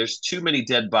sloppy. There's too many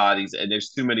dead bodies and there's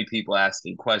too many people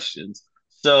asking questions.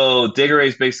 So Digger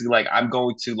is basically like, I'm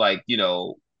going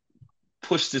to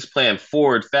push this plan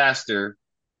forward faster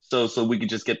so we could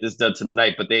just get this done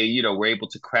tonight. But they, were able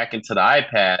to crack into the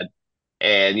iPad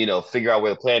and, figure out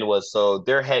where the plan was. So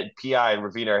their head PI and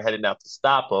Ravina are heading out to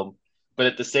stop them. But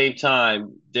at the same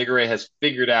time, Digger has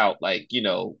figured out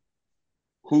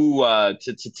who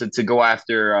to go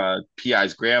after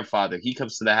PI's grandfather. He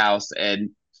comes to the house and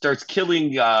starts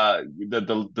killing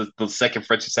the second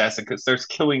French assassin. Starts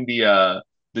killing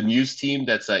the news team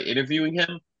that's interviewing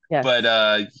him, Yes.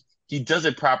 but he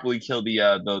doesn't properly kill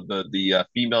the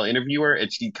female interviewer,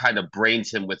 and she kind of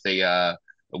brains him with a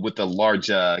large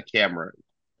camera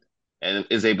and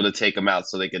is able to take him out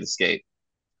so they can escape.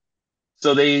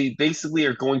 So they basically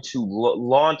are going to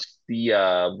launch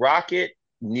the rocket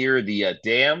near the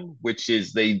dam, which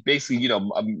is they basically,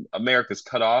 America's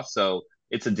cut off, so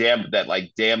it's a dam that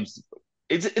dams.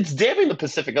 It's damming the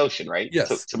Pacific Ocean, right?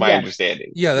 Yes. To my Yes.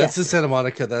 understanding. Yeah, that's Yes. in Santa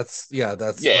Monica. That's Yeah,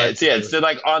 right. it's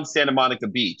like on Santa Monica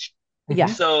Beach. Yeah.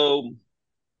 So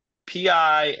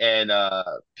PI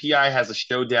has a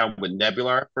showdown with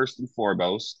Nebula first and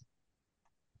foremost,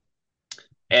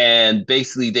 and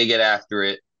basically they get after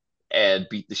it and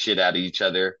beat the shit out of each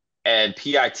other. And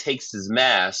Pi takes his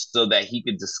mask so that he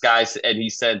could disguise, and he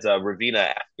sends Ravina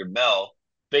after Mel.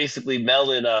 Basically,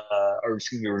 Mel and or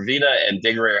excuse me, Ravina and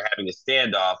Digger are having a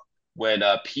standoff when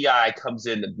Pi comes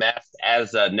in masked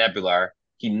as Nebular.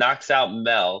 He knocks out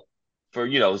Mel for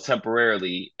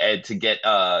temporarily and to get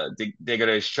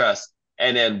Digger's trust,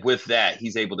 and then with that,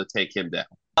 he's able to take him down.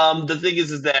 The thing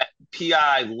is that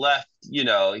Pi left.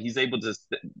 He's able to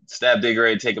stab Digger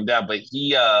and take him down, but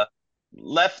he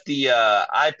left the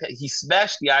iPad. He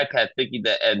smashed the iPad thinking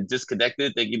that and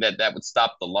disconnected, thinking that that would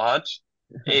stop the launch.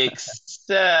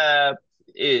 Except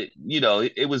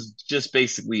it was just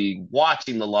basically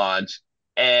watching the launch,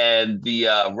 and the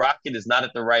rocket is not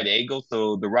at the right angle,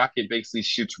 so the rocket basically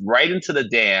shoots right into the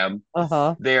dam.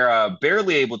 Uh-huh. They're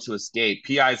barely able to escape.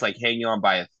 PI is hanging on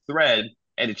by a thread,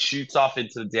 and it shoots off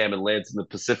into the dam and lands in the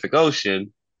Pacific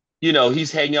Ocean.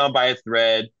 He's hanging on by a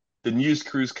thread. The news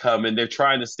crews come and they're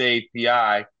trying to save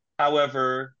PI.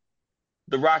 However,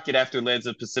 the rocket, after it lands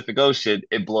in the Pacific Ocean,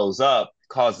 it blows up,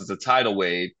 causes a tidal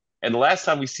wave. And the last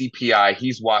time we see PI,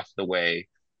 he's washed away.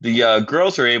 The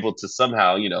girls are able to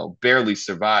somehow, barely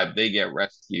survive. They get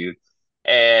rescued.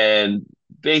 And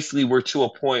basically, we're to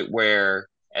a point where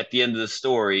at the end of the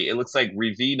story, it looks like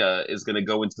Ravina is going to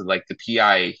go into the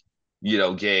PI,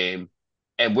 game.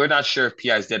 And we're not sure if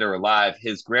PI is dead or alive.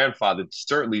 His grandfather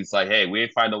certainly is like, hey, we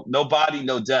ain't find no body,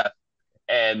 no death.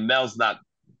 And Mel's not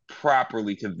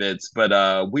properly convinced,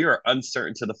 but we are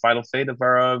uncertain to the final fate of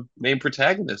our main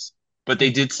protagonist. But they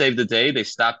did save the day. They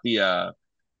stopped the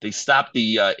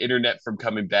internet from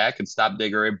coming back and stopped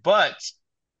Diggory. But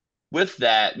with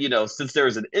that, since there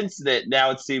was an incident,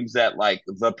 now it seems that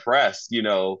the press,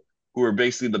 who are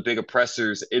basically the big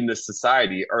oppressors in this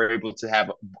society, are able to have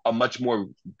a much more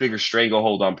bigger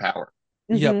stranglehold on power.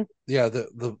 Yep. Mhm. Yeah,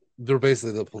 the they're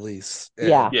basically the police,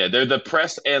 Yeah. and Yeah, they're the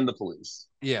press and the police.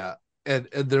 yeah, and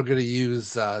they're going to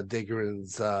use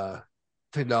Daggerin's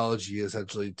technology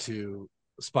essentially to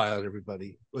spy on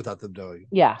everybody without them knowing.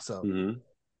 Yeah. So, Mhm.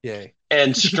 yay.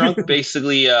 And Strunk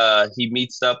basically he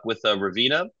meets up with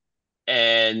Ravina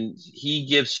and he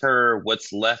gives her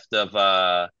what's left of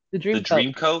The the dream coat.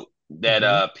 dream coat that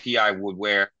Mhm. PI would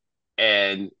wear,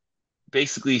 and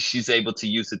basically she's able to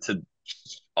use it to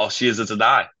all she is an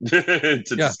eye to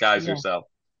Yeah, disguise Yeah. herself.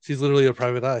 she's literally a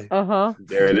private eye. Uh-huh.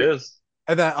 There it is.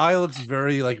 And that eye looks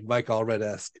very like Mike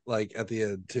Allred-esque, like at the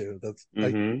end too. That's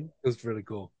like Mm-hmm. it's really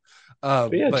cool.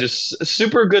 Yeah, But just a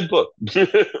super good book.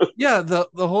 yeah,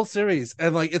 the whole series,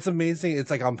 and like it's amazing. It's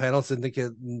like on Panel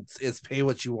Syndicate, and it's pay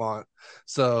what you want.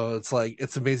 So it's like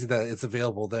it's amazing that it's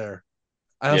available there.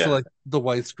 I also Yeah, like the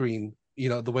widescreen,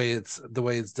 the way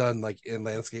it's done like in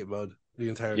landscape mode the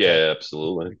entire time. yeah,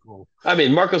 absolutely. Pretty cool. I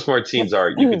mean, Marcos Martin's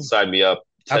art, you could sign me up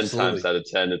 10 times Absolutely. out of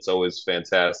 10. It's always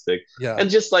fantastic. Yeah. And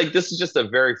just like, this is just a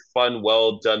very fun,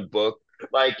 well done book.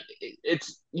 Like,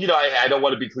 it's, I don't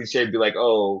want to be cliche and be like,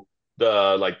 oh,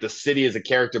 the city is a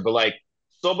character, but like,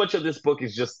 so much of this book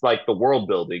is just like the world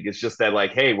building. It's just that,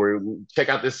 like, hey, check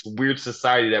out this weird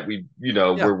society that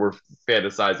Yeah. we're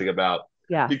fantasizing about.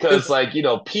 Yeah. Because, It's like,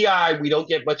 PI, we don't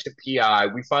get much of PI.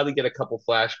 We finally get a couple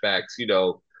flashbacks,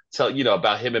 tell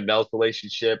about him and Mel's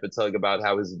relationship and telling about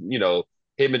how his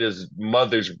him and his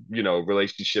mother's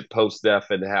relationship post death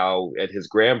and how and his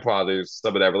grandfather's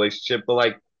some of that relationship, but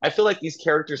like I feel like these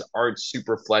characters aren't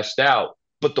super fleshed out,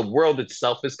 but the world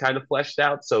itself is kind of fleshed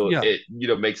out, so yeah.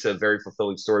 it makes a very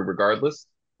fulfilling story regardless.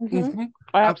 Hmm. Mhm.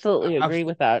 I Ab- absolutely agree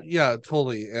with that. yeah,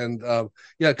 totally. And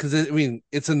yeah, because I mean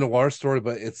it's a noir story,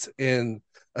 but it's in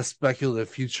a speculative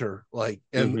future, like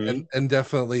Mm-hmm. and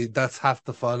definitely that's half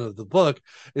the fun of the book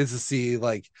is to see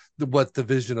like what the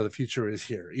vision of the future is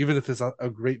here, even if it's not a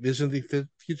great vision of the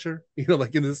future,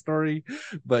 like in this story.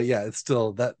 But yeah, it's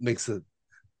still that makes it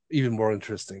even more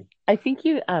interesting. I think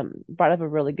you brought up a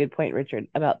really good point, Richard,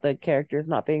 about the characters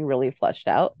not being really fleshed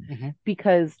out Mhm.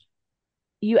 because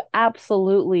you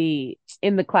absolutely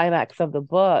in the climax of the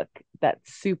book, that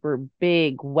super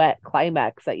big wet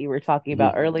climax that you were talking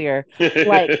about earlier,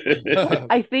 like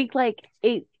I think like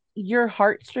it your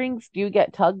heartstrings do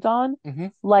get tugged on,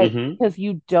 Mhm. like Mm-hmm. because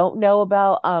you don't know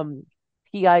about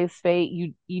PI's fate.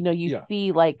 You Yeah.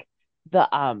 see like the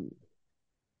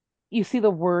you see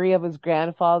the worry of his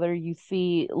grandfather. You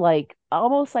see like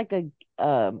almost like a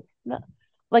not,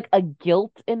 like a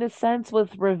guilt in a sense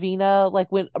with Ravina,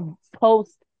 like when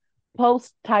post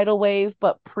tidal wave,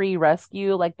 but pre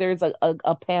rescue. Like there's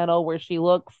a panel where she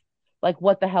looks like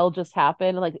what the hell just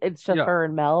happened. Like it's just Yeah. her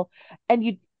and Mel,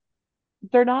 and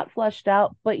they're not fleshed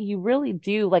out, but you really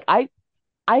do like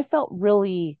I felt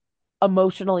really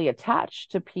emotionally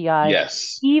attached to PI,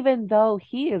 Yes. even though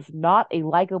he is not a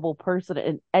likable person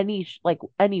in any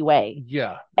way.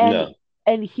 Yeah. And No.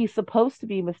 and he's supposed to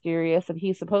be mysterious and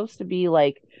he's supposed to be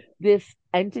like this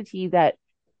entity that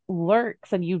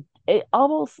lurks and it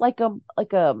almost like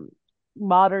a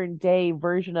modern day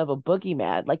version of a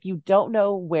boogeyman. Like you don't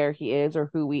know where he is or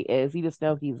who he is. You just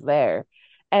know he's there.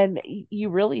 And you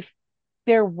really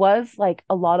there was like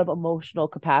a lot of emotional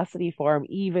capacity for him,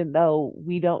 even though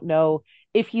we don't know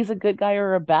if he's a good guy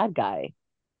or a bad guy.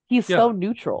 He's Yeah. so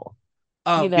neutral,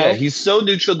 you Um Yeah, know? he's so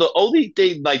neutral. The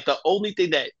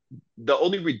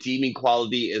only redeeming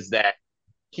quality is that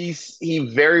he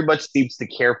very much seems to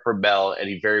care for Mel and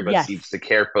he very much Yes, seems to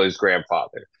care for his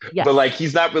grandfather. yes, But like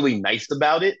he's not really nice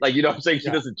about it. Like I'm saying, he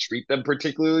yeah. doesn't treat them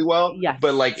particularly well. yes,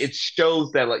 But like it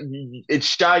shows that like it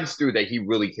shines through that he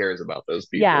really cares about those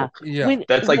yeah. people. Yeah.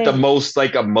 That's like the When most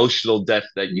like emotional depth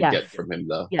that you yes, get from him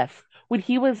though. yes. When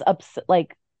he was upset,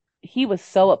 like he was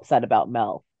so upset about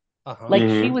Mel. Uh-huh. Like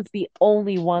she Hmm. was the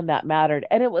only one that mattered.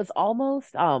 And it was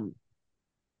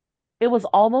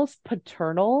almost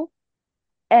paternal.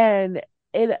 And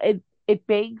it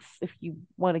begs, if you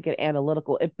want to get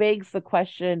analytical, it begs the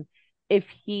question if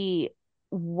he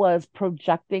was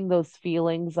projecting those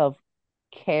feelings of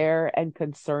care and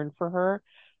concern for her,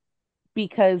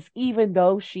 because even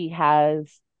though she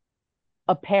has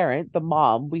a parent, the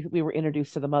mom, we were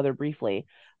introduced to the mother briefly,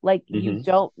 like you Hmm.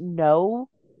 don't know,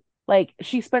 like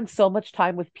she spends so much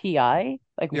time with PI,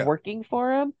 like Yeah. working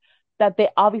for him, that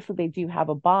they do have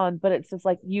a bond, but it's just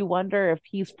like you wonder if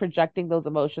he's projecting those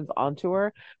emotions onto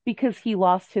her because he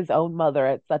lost his own mother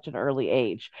at such an early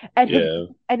age. Yeah.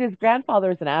 And his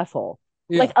grandfather is an asshole.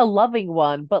 Like Yeah. a loving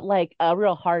one, but like a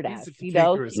real hard He's ass, a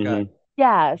cantankerous guy. Hmm.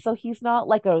 Yeah, so he's not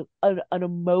like an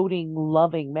emoting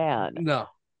loving man. No.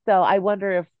 So I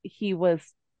wonder if he was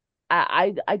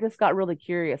I just got really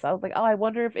curious. I was like, oh, I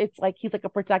wonder if it's like he's like a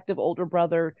protective older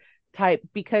brother type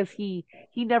because he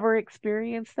never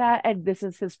experienced that, and this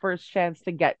is his first chance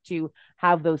to get to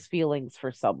have those feelings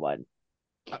for someone.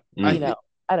 I You Mm. know, think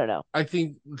I don't know. I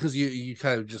think because you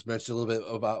kind of just mentioned a little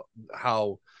bit about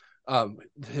how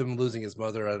him losing his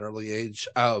mother at an early age.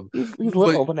 He's But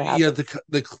little when it yeah,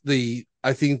 happens. the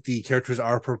I think the characters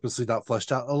are purposely not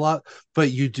fleshed out a lot,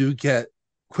 but you do get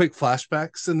quick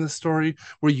flashbacks in this story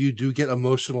where you do get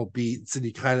emotional beats and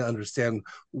you kind of understand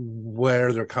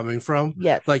where they're coming from.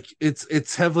 Yes. Like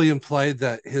it's heavily implied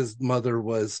that his mother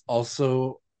was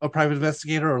also a private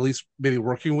investigator, or at least maybe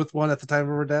working with one at the time of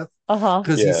her death, Uh-huh.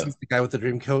 because he Yeah. sees the guy with the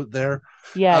dream coat there.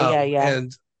 Yeah, yeah, yeah.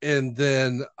 And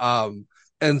then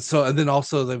and then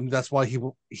also then that's why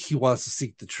he wants to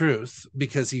seek the truth,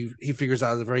 because he figures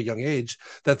out at a very young age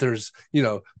that there's,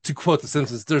 to quote the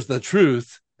Simpsons, there's the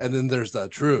truth and then there's the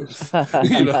truth.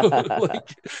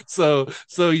 Like, so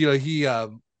he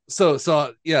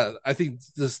so yeah, I think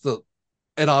this the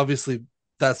and obviously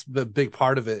that's the big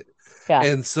part of it. Yeah.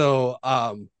 And so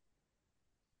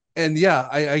and yeah,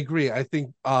 I agree. I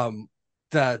think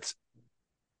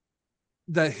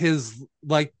that his,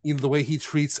 like, the way he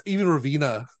treats even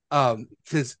Ravina,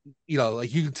 because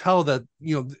like you can tell that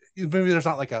maybe there's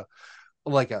not like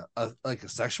a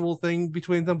sexual thing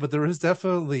between them, but there is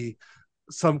definitely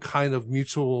some kind of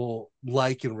mutual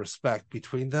like and respect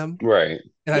between them. Right.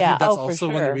 And I Yeah, think that's oh for also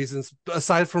one of the sure. reasons,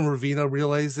 aside from Ravina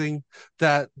realizing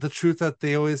that the truth that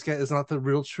they always get is not the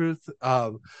real truth.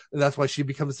 And that's why she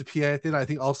becomes the PI. I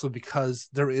think also because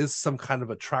there is some kind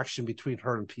of attraction between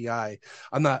her and PI.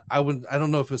 I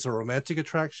don't know if it's a romantic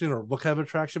attraction or what kind of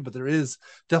attraction, but there is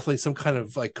definitely some kind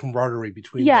of like camaraderie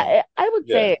between them. I would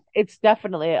Yeah. say it's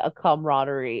definitely a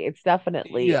camaraderie. It's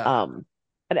definitely Yeah.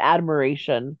 an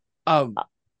admiration, Um,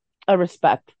 a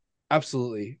respect.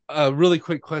 Absolutely. A really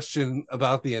quick question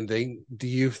about the ending. Do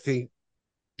you think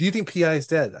PI is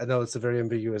dead? I know it's a very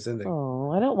ambiguous ending.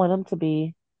 Oh, I don't want him to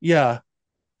be. Yeah,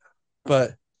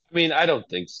 but I mean, I don't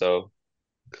think so,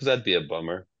 because that'd be a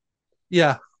bummer.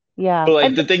 yeah, Yeah. But like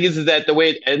And the thing is that the way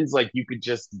it ends, like you could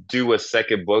just do a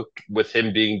second book with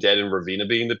him being dead and Ravina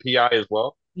being the PI as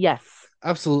well. yes.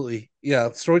 absolutely.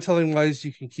 Yeah, storytelling wise,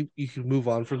 you can move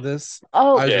on from this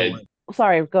Oh, either Yeah. way.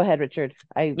 sorry. Go ahead, Richard.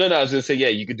 I No, I was gonna say, yeah,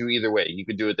 you could do either way. You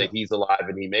could do it that Yeah. he's alive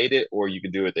and he made it, or you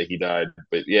could do it that he died.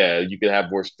 But yeah, you could have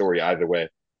more story either way.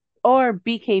 or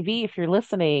BKV if you're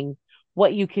listening,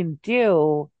 what you can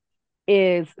do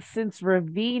is since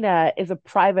Ravina is a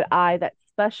private eye that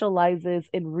specializes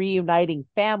in reuniting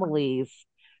families,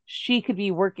 she could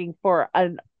be working for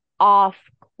an off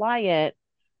client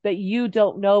that you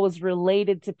don't know is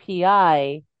related to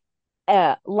PI,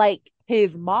 like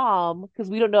his mom, because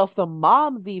we don't know if the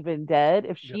mom's even dead,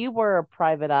 if Yep. she were a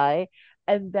private eye,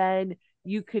 and then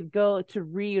you could go to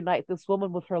reunite this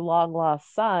woman with her long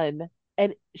lost son,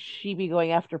 and she be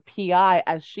going after PI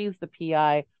as she's the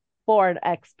PI for an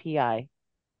ex PI.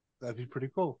 That'd be pretty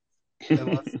cool.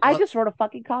 And I just wrote a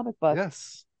fucking comic book.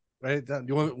 yes, right.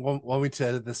 You want me to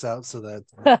edit this out so that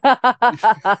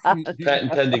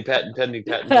Patent pending, patent pending,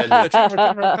 patent yeah, pending.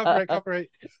 trademark, copyright.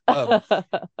 Um,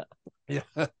 yeah,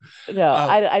 No, um,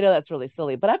 I know that's really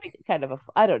silly, but I'm kind of a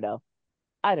I don't know.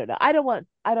 I don't know. I don't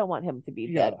want him to be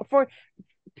yeah, dead for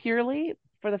purely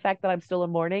for the fact that I'm still in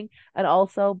mourning, and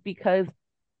also because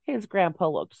his grandpa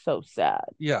looked so sad,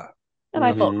 yeah. and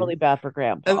I felt Hmm. really bad for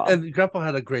grandpa. And Grandpa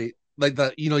had a great, like,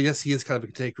 that. Yes, he is kind of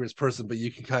a cantankerous person, but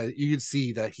you can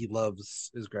see that he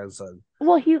loves his grandson,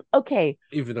 Well, he okay.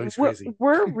 even though he's We're crazy.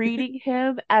 we're reading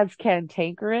him as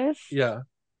cantankerous Yeah,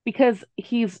 because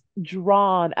he's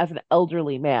drawn as an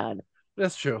elderly man.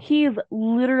 that's true. He's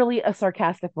literally a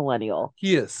sarcastic millennial.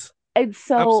 He is. And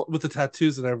so, With the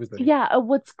tattoos and everything. yeah,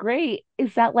 what's great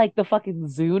is that like the fucking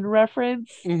Zune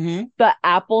reference, Mm-hmm. the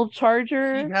Apple He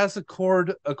charger, has a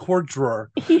cord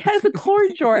drawer. he has a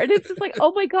cord drawer. And it's just like,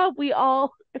 oh my God, we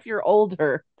all, if you're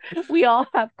older, we all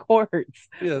have cords,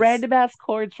 Yes. random ass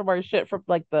cords from our shit from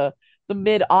like the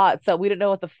mid aughts that we didn't know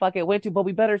what the fuck it went to, but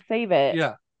we better save it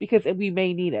Yeah. because we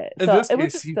may need it. In So this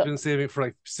case, he's so, been saving for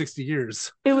like 60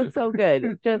 years. it was so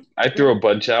good. I Just threw a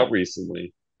bunch out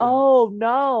recently. Yeah. oh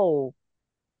no.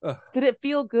 Uh, Did it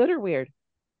feel good or weird?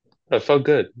 That felt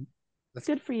good. that's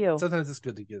Good for you. Sometimes it's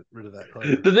good to get rid of that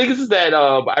clutter. The thing is that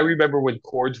I remember when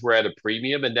cords were at a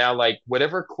premium, and now like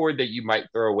whatever cord that you might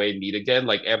throw away need again,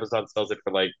 like Amazon sells it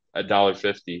for like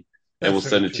 $1.50, and That's will very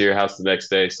send it to true. your house the next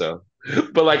day. So,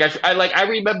 but like I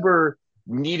remember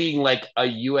needing like a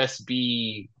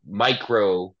USB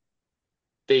micro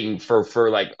thing for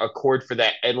like a cord for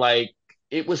that, and like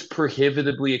it was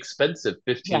prohibitively expensive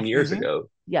 15 Yes. years Hmm. ago.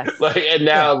 Yes. Like, and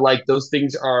Yeah. now like those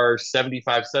things are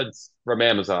 75 cents from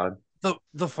Amazon.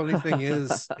 the funny thing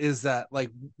is that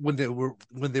like when they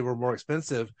were more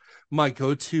expensive, my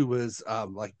go-to was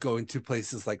like going to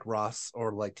places like Ross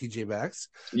or like TJ Maxx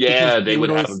because Yeah, they they would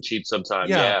would have them always cheap sometime.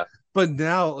 yeah. Yeah. But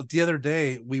now the other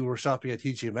day we were shopping at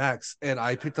TJ Maxx and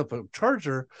I picked up a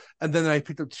charger and then I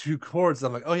picked up two cords.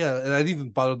 I'm like, oh yeah, and I didn't even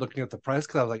bother looking at the price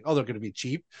because I was like, oh, they're gonna be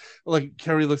cheap. Like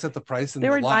Carrie looks at the price and They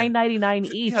the were line. 9.99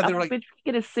 each. Yeah, I'm they're like, like, bitch,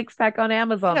 we can get a six pack on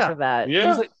Amazon yeah, for that. it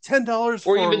was Yeah. like $10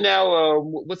 Or even for now,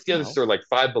 what's the other no. store? Like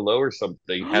Five Below or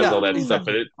something has all Yeah, that stuff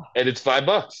in exactly. it, and it's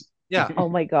 $5. Yeah. Oh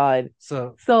my God.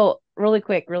 So So really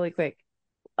quick.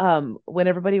 When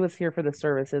everybody was here for the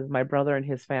services, my brother and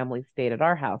his family stayed at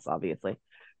our house, obviously.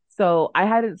 So I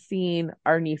hadn't seen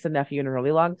our niece and nephew in a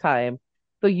really long time.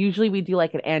 So usually we do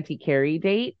like an Auntie Carrie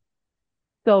date.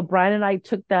 So Brian and I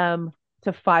took them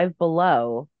to Five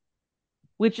Below,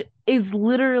 which is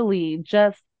literally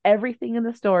just everything in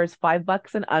the store is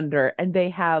 $5 and under, and they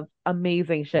have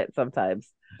amazing shit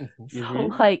sometimes. So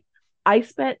Hmm. like I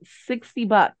spent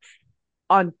 $60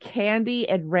 on candy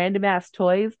and random ass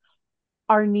toys.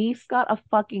 Our niece got a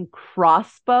fucking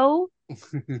crossbow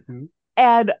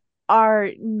and our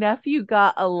nephew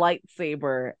got a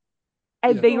lightsaber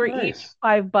and yeah, they Oh, were each nice.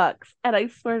 $5. And I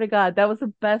swear to God, that was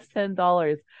the best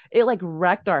 $10. It like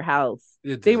wrecked our house.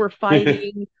 it They did. were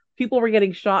fighting. People were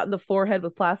getting shot in the forehead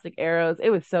with plastic arrows. It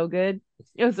was so good.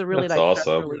 It was a really That's nice stress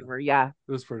awesome. reliever. Yeah,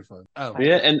 It was pretty fun.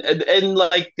 Yeah, and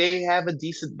like they have a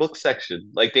decent book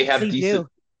section. Like they have they decent. do.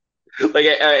 Like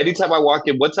anytime I walk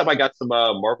in, one time I got some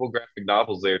Marvel graphic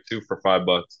novels there too for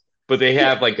 $5. But they Yeah.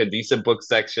 have like a decent book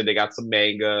section. They got some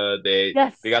manga. They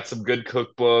Yes. got some good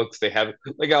cookbooks. They have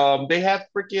they have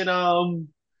freaking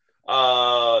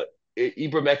uh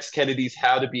Ibram X Kennedy's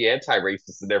How to Be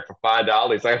Anti-Racist in there for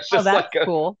 $5. I was Oh, just like, that's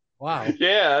cool. Wow.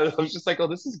 yeah, I was just like, oh,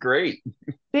 this is great.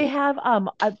 They have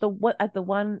at the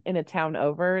one in a town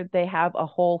over, they have a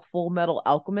whole Full Metal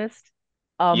Alchemist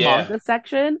Yeah, manga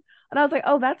section. And I was like,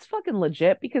 oh, that's fucking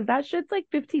legit because that shit's like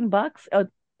 $15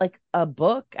 like a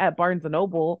book at Barnes and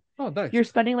Noble. Oh, nice. You're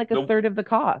spending like a the third of the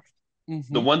cost.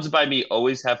 the Hmm. ones by me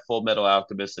always have Full Metal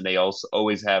Alchemist, and they also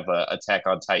always have Attack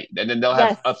on Titan, and then they'll have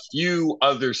Yes. a few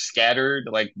other scattered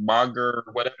like manga or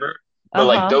whatever. But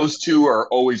like Uh-huh. those two are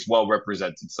always well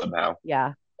represented somehow.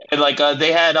 Yeah. And like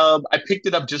they had I picked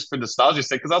it up just for nostalgia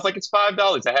sake because I was like, it's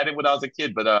 $5. I had it when I was a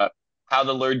kid, but How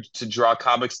to Learn to Draw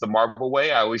Comics the Marvel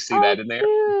Way, I always see Oh, that in there.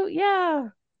 cute. Yeah.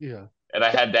 Yeah. And I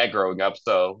had that growing up,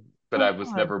 so but I Oh was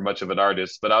God. never much of an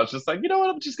artist. But I was just like, you know what,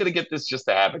 I'm just gonna get this just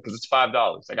to have it because it's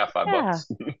 $5. I got five Yeah.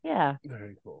 bucks. Yeah.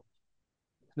 Very cool.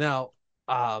 Now,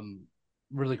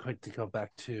 really quick to go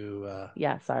back to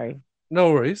Yeah. Sorry.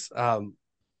 no worries.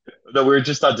 No, we were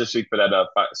just auditioning for that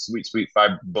sweet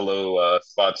Five Below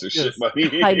sponsorship Yes.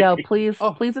 I money. know. Please,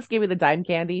 Oh, please just give me the dime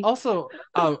candy. also,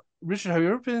 Richard, have you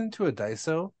ever been to a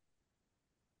Daiso?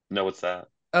 No, what's that?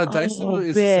 Daiso Oh,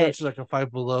 is bitch. essentially like a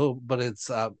Five Below, but it's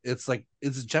like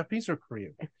it's Japanese or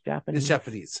Korean? It's It's Japanese.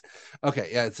 Japanese. Okay,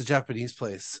 yeah, it's a Japanese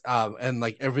place. And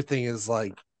like everything is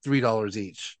like $3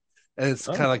 each. And it's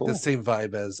kind Oh, of like the cool. same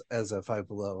vibe as a Five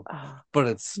Below, Ah, but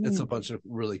it's a mm. bunch of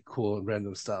really cool and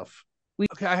random stuff. We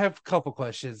Okay, I have a couple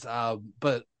questions.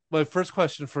 But my first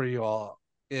question for you all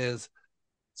is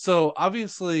so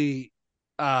obviously,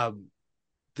 um,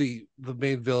 the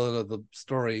main villain of the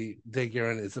story,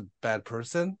 Daegerin, is a bad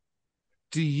person.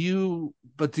 Do you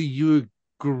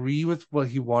agree with what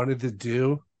he wanted to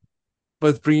do?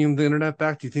 But bringing the internet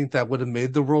back, do you think that would have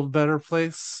made the world a better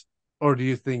place, or do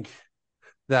you think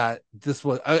that this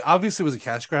was obviously was a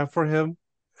cash grab for him,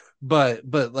 but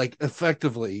like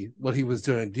effectively what he was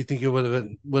doing? Do you think it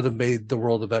would have made the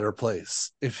world a better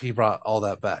place if he brought all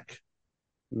that back?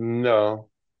 No,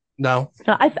 No.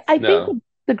 no, I think no.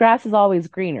 the grass is always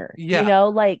greener. You Yeah. know,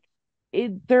 like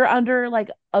they're under like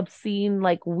obscene,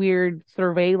 like weird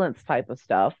surveillance type of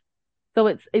stuff. So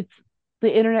it's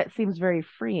the internet seems very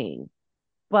freeing.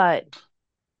 But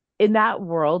in that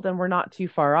world, and we're not too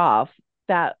far off,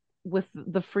 that with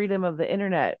the freedom of the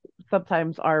internet,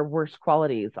 sometimes our worst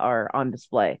qualities are on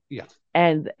display Yeah.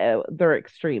 and they're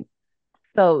extreme.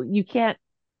 So you can't,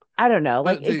 I don't know,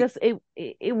 like But it the just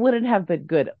it wouldn't have been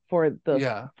good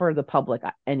yeah, for the public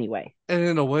anyway. and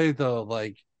in a way though,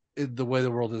 like the way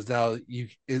the world is now,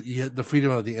 the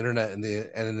freedom of the internet and the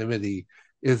anonymity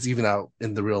is even out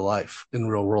in the real life, in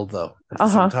real world though, at the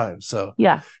same Uh-huh. time. So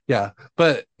Yeah. yeah,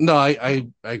 but no, I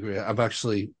agree. I'm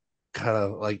actually kind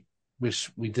of like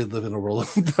wish we did live in a world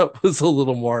that was a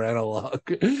little more analog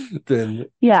than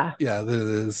Yeah. yeah than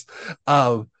it is.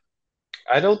 Um,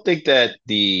 I don't think that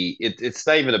it's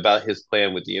not even about his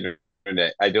plan with the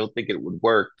internet. I don't think it would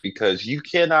work because you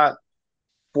cannot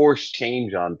force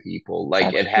change on people like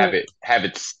That's and true. have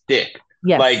it stick.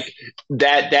 Yes. Like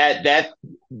that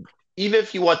even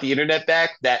if you want the internet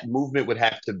back, that movement would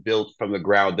have to build from the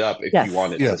ground up if you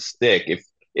want Yes. it to Yeah. stick.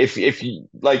 If you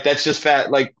like, that's just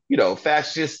like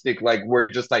fascistic. Like we're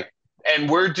just like, and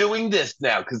we're doing this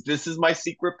now because this is my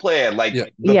secret plan. Like Yeah.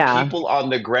 the Yeah. people on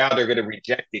the ground are going to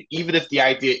reject it, even if the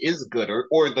idea is good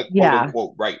or the quote Yeah.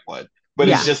 unquote right one. But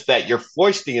it's Yeah. just that you're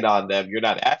foisting it on them. You're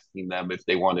not asking them if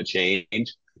they want to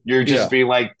change. You're just Yeah. being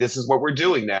like, this is what we're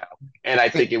doing now. And I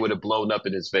think it would have blown up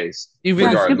in his face, Even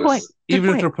Yes. if Good point. regardless. Good even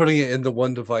if point. they're putting it in the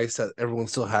one device that everyone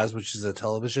still has, which is a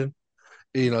television,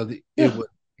 it Yeah. would.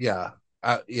 Yeah.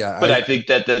 Yeah. But I I think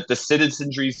that the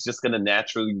citizenry is just going to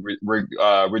naturally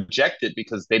reject it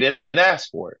because they didn't ask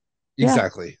for it. Yeah.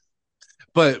 exactly.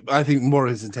 But I think more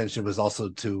of his intention was also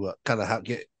to kind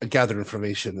of gather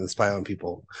information and spy on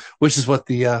people, which is what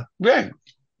the Right.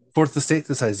 Fourth Estate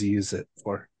decides to use it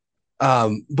for.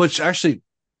 Which actually,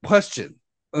 question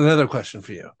another question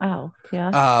for you. Oh,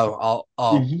 yeah. I'll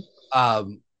Mm-hmm.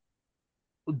 um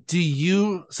do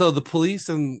you so the police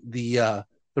and the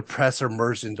press are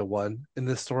merged into one in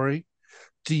this story.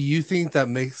 Do you think that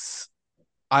makes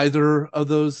either of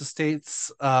those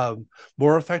estates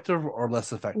more effective or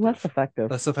less Less effective?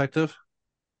 effective. Less effective?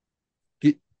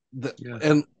 The, Yeah.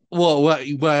 and well, what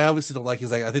I obviously don't like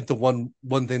is like I think the one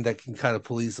thing that can kind of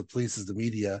police the police is the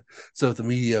media. So if the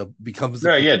media becomes the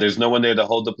Right, police, yeah, there's no one there to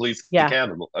hold the police Yeah.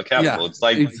 accountable. yeah,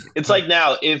 It's like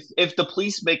now if the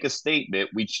police make a statement,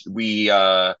 we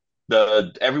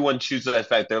the everyone chooses that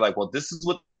fact. They're like, well, this is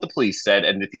what the police said,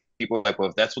 and the people are like, well,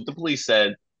 if that's what the police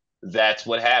said, that's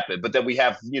what happened. But then we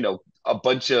have, a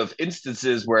bunch of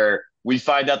instances where we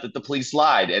find out that the police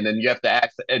lied, and then you have to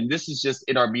ask, and this is just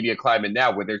in our media climate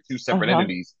now where they're two separate Uh-huh.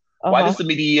 entities. Why Uh-huh. does the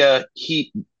media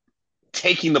keep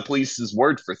taking the police's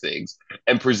word for things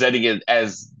and presenting it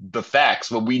as the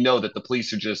facts when we know that the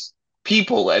police are just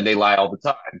people and they lie all the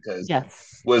time? Because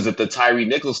Yes. was it the Tyree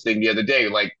Nichols thing the other day?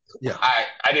 Like, yeah.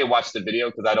 I didn't watch the video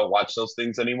because I don't watch those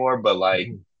things anymore. But like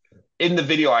Mhm. in the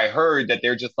video, I heard that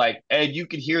they're just like, and you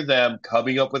could hear them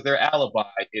coming up with their alibi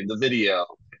in the video.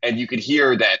 And you could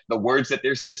hear that the words that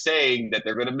they're saying that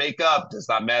they're going to make up does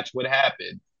not match what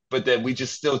happened. But then we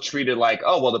just still treat it like,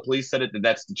 oh, well, the police said it, then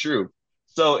that's the truth.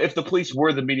 So if the police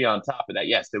were the media on top of that,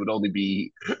 yes, they would only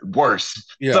be worse,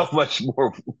 Yeah. so much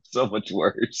more, so much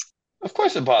worse. Of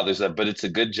course, it bothers them, but it's a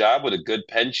good job with a good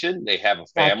pension. They have a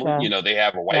family, Gotcha. they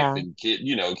have a wife Yeah. and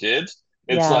kids.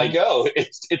 It's like, Yeah. oh,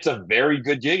 it's a very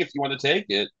good gig if you want to take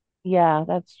it. Yeah,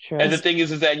 that's And true. the thing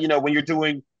is that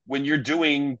when you're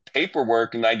doing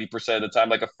paperwork 90% of the time,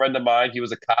 like a friend of mine, he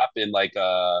was a cop in like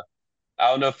I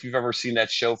don't know if you've ever seen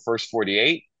that show First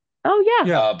 48. Oh yeah.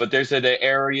 Yeah. But there's an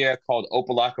area called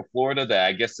Opelika, Florida, that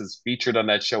I guess is featured on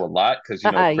that show a lot because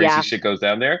crazy Yeah. shit goes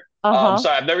down there. Uh-huh. So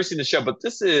I've never seen the show, but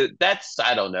that's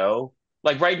I don't know.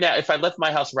 Like right now, if I left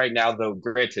my house right now, though,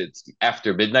 granted it's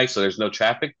after midnight, so there's no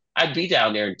traffic, I'd be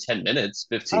down there in 10 minutes,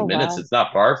 Oh 15 minutes. wow. It's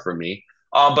not far from me.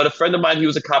 But a friend of mine, he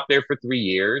was a cop there for 3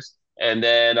 years, and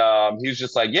then he was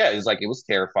just like, yeah, he's like it was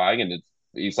terrifying, and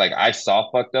he's like I saw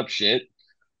fucked up shit,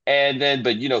 and then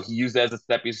but he used that as a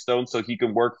stepping stone so he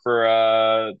can work for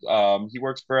he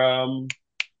works for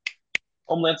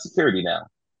Homeland Security now.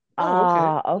 Oh, okay.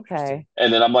 Ah, Interesting. okay.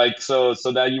 And then I'm like, so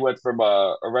now you went from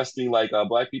arresting like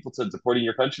black people to deporting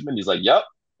your countrymen? He's like, yep.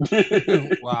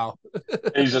 And Wow.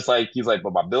 he's like,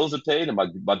 but my bills are paid and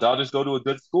my daughters go to a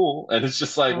good school, and it's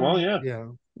just like, well, Oh, yeah, Yeah,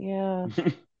 yeah.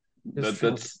 it's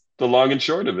true. that's the long and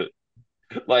short of it.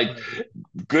 Like Right.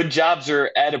 good jobs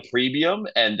are at a premium,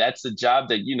 and that's a job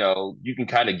that you can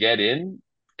kind of get in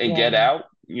and get Yeah. out,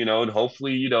 and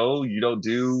hopefully you don't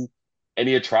do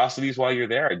any atrocities while you're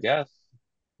there, I guess.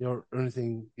 Or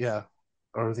anything, yeah,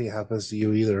 or anything happens to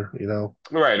you either.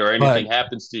 Right, or But anything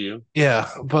happens to you. yeah,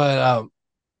 but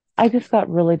I just got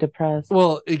really depressed.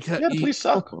 well, Yeah, the police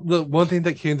suck. the one thing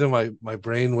that came to my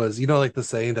brain was like the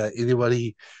saying that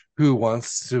anybody who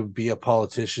wants to be a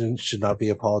politician should not be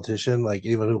a politician. Like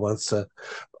anyone who wants to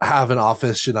have an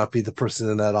office should not be the person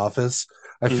in that office.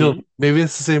 I feel Mhm. maybe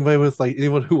it's the same way with like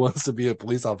anyone who wants to be a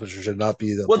police officer should not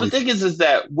be the Well, the police. thing is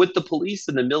that with the police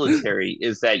and the military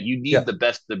is that you Yeah, need the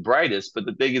best and brightest, but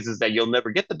the thing is that you'll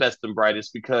never get the best and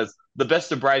brightest because the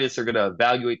best and brightest are going to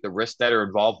evaluate the risks that are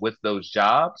involved with those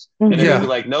jobs, and they're going to Hmm. be yeah,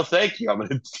 like, "No, thank you. I'm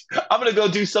gonna go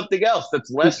do something else that's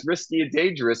less risky and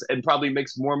dangerous, and probably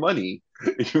makes more money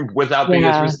without being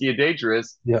as Yeah. risky and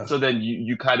dangerous." yeah, So then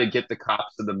you kind of get the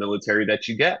cops and the military that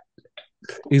you get.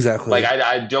 Like exactly.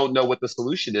 I don't know what the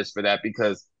solution is for that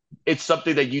because it's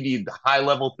something that you need high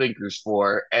level thinkers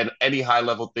for, and any high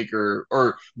level thinker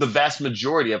or the vast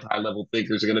majority of high level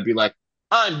thinkers are going to be like,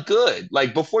 I'm good.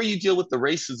 Like before you deal with the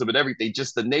racism and everything,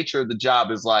 just the nature of the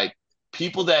job is like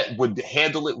people that would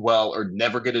handle it well are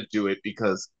never going to do it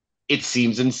because it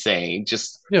seems insane.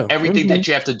 Just Yeah. everything Hmm. that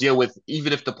you have to deal with,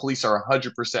 even if the police are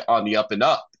 100% on the up and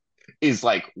up, is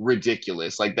like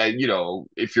ridiculous. Like that,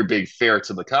 if you're being fair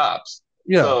to the cops.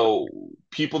 Yeah. So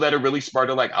people that are really smart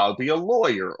are like, I'll be a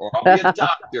lawyer or I'll be a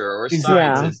doctor or a Yeah.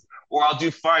 Exactly. scientist or I'll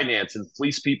do finance and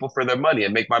fleece people for their money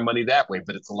and make my money that way,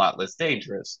 but it's a lot less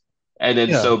dangerous. And then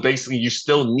Yeah. so basically you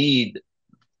still need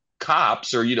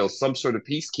cops or some sort of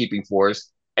peacekeeping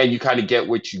force, and you kind of get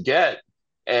what you get.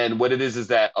 And what it is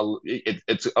that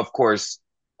it's of course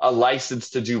a license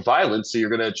to do violence, so you're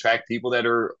going to attract people that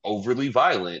are overly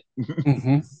violent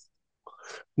Hmm.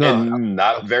 No, and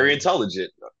not very absolutely.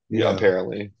 intelligent, Yeah.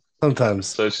 apparently. Sometimes.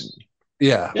 So it's,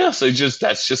 Yeah. yeah, so just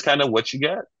that's just kind of what you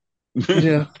get.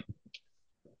 Yeah.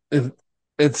 It,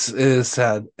 it is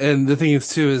sad. And the thing is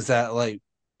too is that like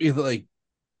either like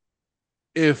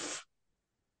if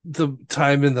the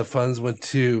time and the funds went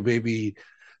to maybe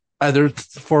other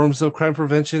forms of crime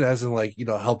prevention, as in like,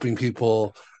 helping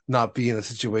people not be in a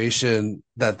situation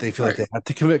that they feel like Right. they have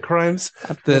to commit crimes,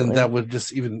 then Absolutely. that would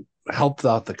just even help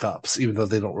out the cops, even though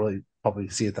they don't really probably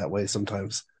see it that way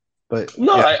sometimes. But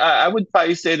No, yeah, I would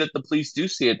probably say that the police do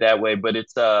see it that way, but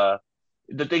it's the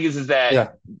thing is that yeah,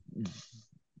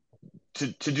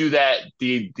 to do that,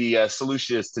 the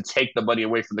solution is to take the money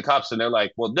away from the cops, and they're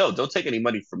like, well, no, don't take any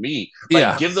money from me. Like,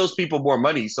 yeah. give those people more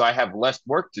money so I have less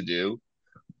work to do.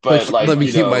 Like But let like,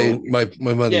 me keep my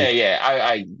yeah, money, yeah,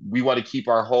 I we want to keep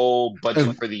our whole budget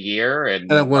and for the year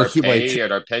and I and want our to keep pay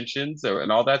and our pensions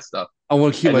and all that stuff.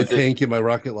 And the tank and my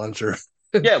rocket launcher.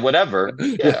 yeah, whatever.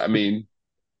 Yeah. Yeah, I mean,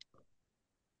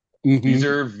 these Hmm.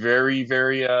 are very,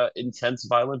 very intense,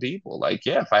 violent people. Like,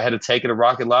 yeah, if I had to take a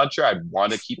rocket launcher, I'd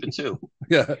want to keep it too.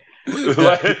 Yeah. Yeah.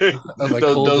 Like, On my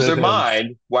cold those dead are hands.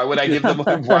 mine. Why would I give them?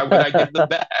 Why would I give them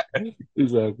back?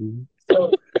 Exactly.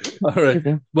 All right.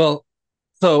 Amazing. Well,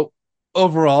 so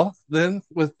overall, then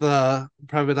with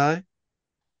Private Eye,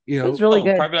 you It was know, really Oh,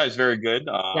 good. Private Eye is very good.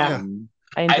 Yeah, yeah,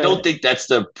 I I enjoyed don't it. think that's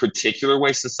the particular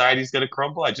way society's going to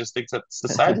crumble. I just think that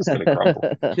society's going to crumble.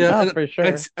 yeah, Oh, and for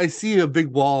sure. I see a big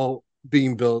wall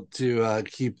being built to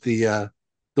keep the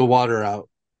water out.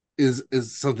 Is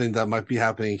something that might be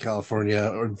happening in California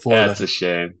or in Florida That's a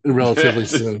shame. relatively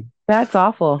soon. That's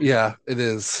awful. Yeah, it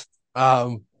is.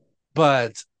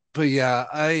 But yeah,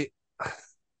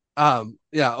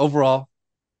 yeah, overall,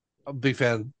 I'm a big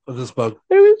fan of this book.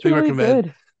 It was Big really recommend.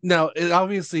 good. Now, it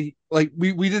obviously, like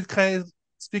we did kind of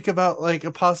speak about like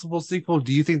a possible sequel.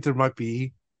 Do you think there might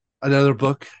be another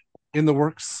book in the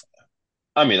works?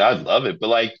 I mean, I'd love it, but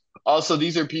like, also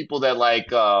these are people that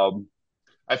like.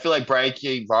 I feel like Brian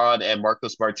K. Vaughan and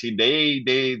Marcos Martin.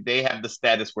 They have the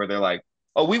status where they're like,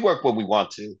 oh, we work when we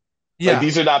want to. Like Yeah,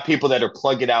 these are not people that are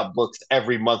plugging out books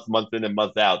every month in and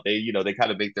month out. They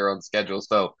kind of make their own schedule.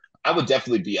 So I would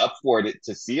definitely be up for it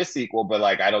to see a sequel, but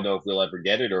like I don't know if we'll ever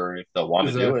get it or if they'll want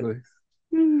to do it. exactly.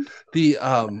 Mm.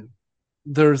 The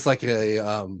there's like a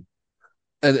an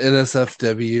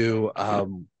NSFW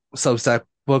Substack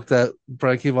book that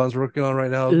Brian K. Vaughan's working on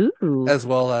right now, Ooh. as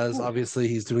well as obviously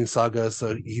he's doing Saga,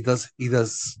 so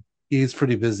he's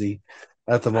pretty busy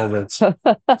at the moment.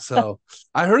 So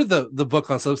I heard the book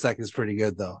on Substack is pretty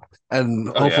good though,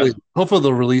 and Oh yeah. hopefully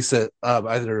they'll release it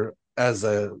either as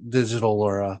a digital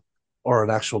or an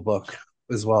actual book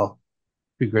as well.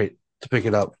 Be great to pick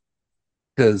it up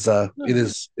because it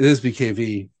is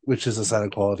BKV, which is a sign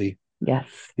of quality. Yes.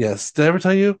 Yes. Did I ever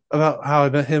tell you about how I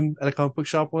met him at a comic book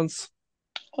shop once?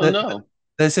 Oh Did, no.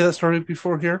 did I say that story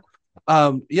before here?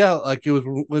 Yeah, like it was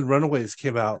when Runaways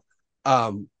came out.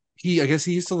 I guess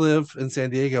he used to live in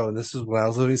San Diego, and this is when I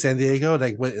was living in San Diego, and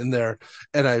I went in there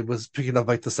and I was picking up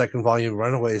like the second volume of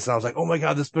Runaways, and I was like, oh my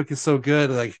god, this book is so good.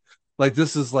 Like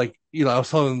this is like, I was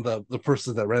telling the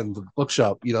person that ran the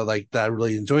bookshop, like that I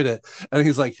really enjoyed it. And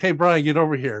he's like, hey Brian, get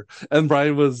over here. And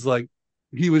Brian was like,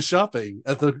 he was shopping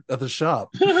at the shop.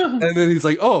 And then he's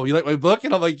like, "Oh, you like my book?"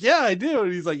 And I'm like, "Yeah, I do."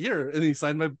 And he's like, "Here," and he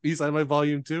signed my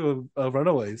volume two of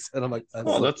Runaways. And I'm like, "That's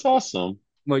Oh, so." that's awesome.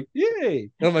 I'm like,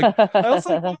 "Yay!" And I'm like, "I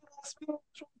also like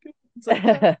He's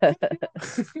like,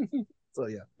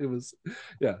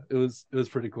 "Yeah." So it was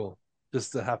pretty cool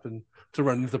just to happen to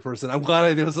run into the person. I'm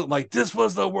glad I wasn't like, "This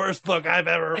was the worst book I've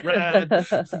ever read."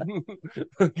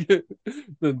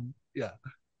 Then yeah,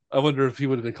 I wonder if he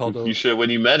would have been called You over. should when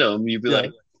you met him, you'd be Yeah,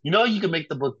 like, how you can make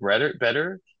the book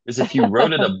better is if you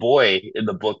wrote in a boy in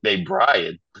the book named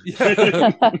Brian.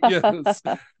 yeah, yes.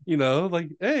 Like,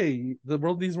 hey, the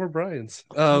world needs more Bryans.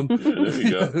 There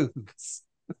you go. Yes.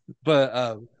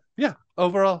 But yeah,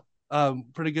 overall,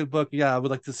 pretty good book. Yeah, I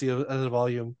would like to see a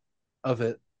volume of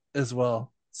it as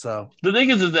well. So The thing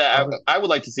is that uh, I would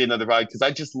like to see another volume because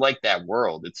I just like that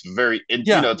world. It's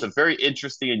yeah, it's a very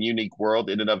interesting and unique world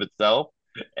in and of itself.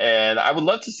 And I would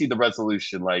love to see the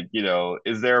resolution. Like,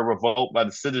 is there a revolt by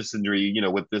the citizenry,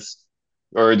 with this,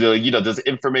 or does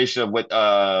information of what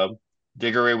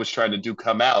Diggory was trying to do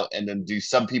come out, and then do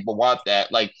some people want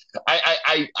that? Like,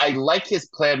 I like his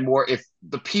plan more if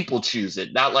the people choose it,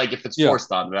 not like if it's yeah,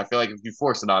 forced on them. I feel like if you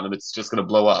force it on them, it's just going to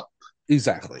blow up.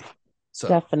 exactly. So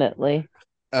Definitely.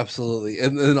 absolutely,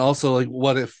 and then also like,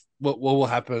 what will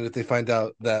happen if they find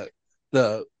out that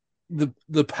the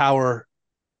the power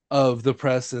of the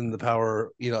press and the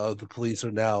power, of the police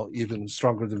are now even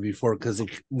stronger than before because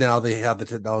now they have the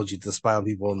technology to spy on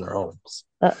people in their homes.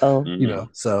 Uh-oh. Hmm.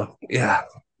 So yeah,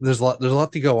 there's a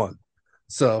lot to go on.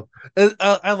 So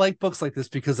I like books like this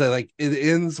because I like it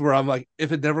ends where I'm like,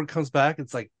 if it never comes back,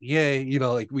 it's like yay,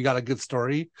 like we got a good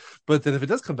story. But then if it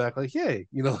does come back, like yay,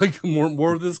 like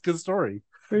more of this good story.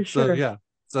 For So sure. yeah,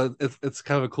 so it's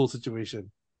kind of a cool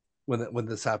situation when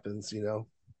this happens.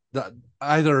 The,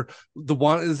 either the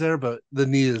want is there, but the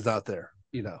need is not there.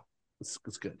 It's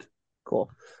good.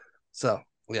 Cool. So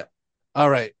yeah. All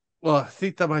right. Well, I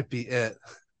think that might be it.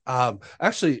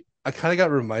 Actually, I kind of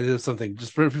got reminded of something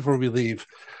just right before we leave.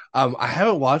 I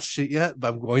haven't watched it yet, but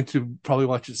I'm going to probably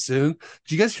watch it soon.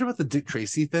 Do you guys hear about the Dick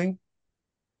Tracy thing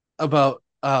about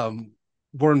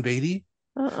Warren Beatty?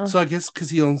 Uh-uh. So I guess because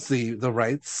he owns the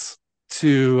rights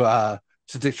to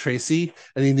Dick Tracy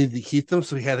and he needed to keep them,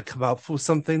 so he had to come out with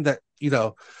something that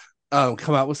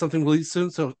come out with something really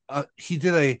soon. So he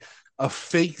did a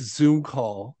fake Zoom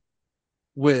call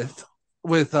with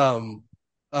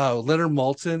Leonard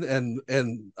Maltin and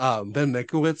Ben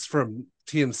Minkowitz from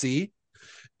TMC,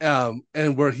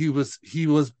 and where he was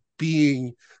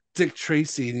being Dick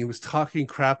Tracy and he was talking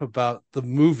crap about the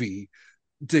movie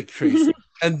Dick Tracy,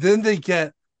 and then they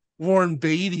get Warren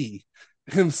Beatty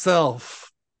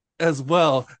himself as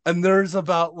well. And there's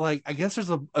about like I guess there's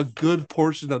a good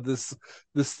portion of this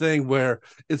thing where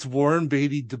it's Warren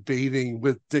Beatty debating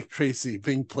with Dick Tracy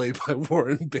being played by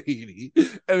Warren Beatty,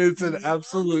 and it's an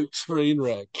absolute train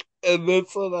wreck. And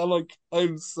that's what I'm like.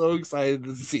 I'm so excited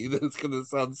to see that it's gonna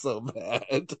sound so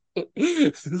bad.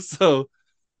 So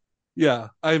yeah,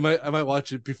 I might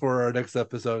watch it before our next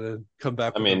episode and come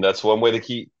back I with a mean, that's one way to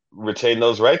keep retain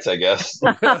those rights, I guess.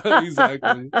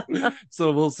 exactly.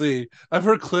 So we'll see. I've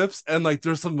heard clips and like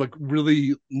there's some like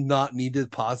really not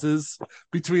needed pauses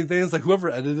between things. Like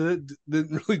whoever edited it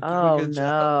didn't really do a Oh good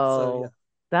job. So yeah. no.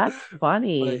 That's But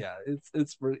funny. yeah,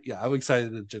 yeah, I'm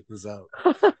excited to check this out.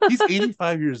 He's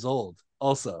 85 years old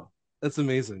also. That's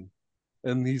amazing.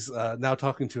 And he's now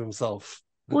talking to himself.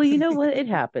 Well, you know what? It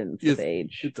happens with Yes,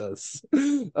 age. it does.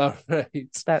 All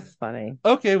right. That's funny.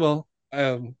 Okay, well,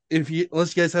 if you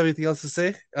unless you guys have anything else to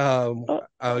say, Oh,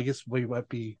 I guess we might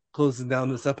be closing down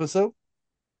this episode.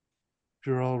 If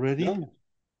you're all ready. No.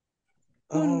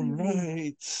 All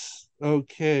right.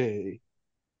 Okay.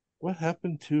 What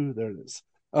happened to there it is.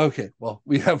 Okay, well,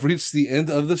 we have reached the end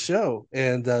of the show,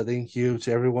 and thank you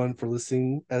to everyone for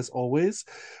listening as always.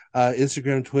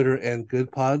 Instagram, Twitter, and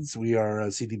Good Pods. We are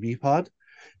CDB Pod.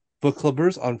 Book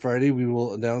clubbers on Friday. We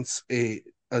will announce the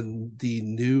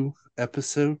new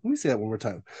episode. Let me say that one more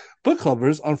time. Book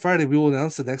clubbers on Friday. We will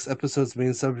announce the next episode's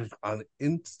main subject on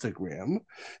Instagram,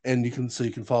 and you can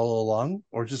follow along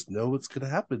or just know what's going to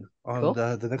happen on cool.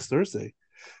 the next Thursday.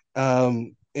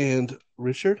 And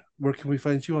Richard, where can we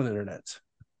find you on the internet?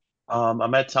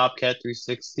 I'm at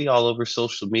TopCat360 all over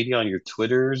social media on your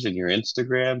Twitters and your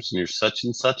Instagrams and your such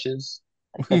and suches.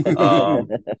 Um,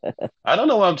 I don't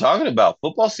know what I'm talking about.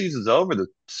 Football season's over. The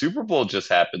Super Bowl just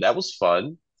happened. That was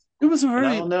fun. it was a And I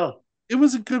very don't know. it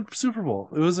was a good Super Bowl.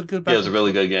 It was a good Yeah, it back was a and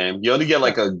really forth. good game. You only get Yeah,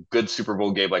 like a good Super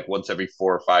Bowl game like once every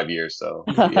 4 or 5 years. So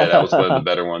yeah, yeah, that was one of the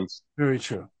better ones. very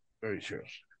true, very true.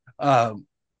 Um,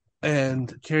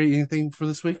 and Carrie, anything for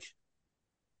this week?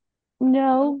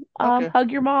 No, Okay.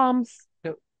 hug your moms.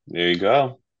 Yep. There you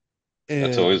go.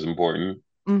 That's And always important.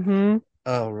 Mm-hmm.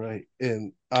 all right.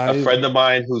 And A I friend of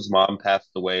mine whose mom passed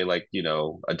away like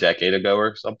a decade ago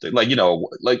or something, like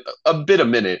like a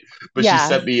minute, but she Yeah.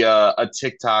 sent me a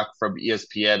TikTok from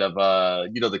ESPN of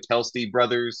the Kelsey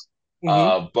brothers,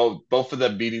 mhm. both of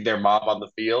them meeting their mom on the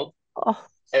field. Oh,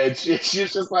 And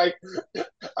she's just like,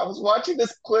 I was watching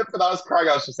this clip and I was crying.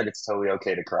 I was just like, it's totally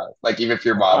okay to cry. Like, even if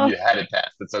your mom oh, you had it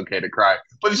passed, it's okay to cry.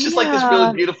 But it's just like this really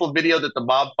yeah. beautiful video that the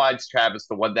mom finds Travis,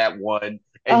 the one that won,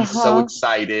 and he's so Uh-huh.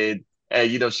 excited. And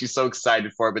she's so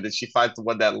excited for him, and then she finds the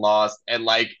one that lost. And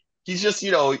like he's just,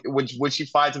 when she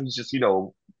finds him, he's just,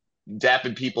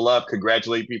 dapping people up,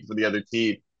 congratulating people for the other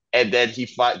team. and then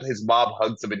his mom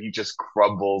hugs him and he just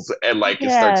crumbles and like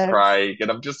just starts Yes. crying. And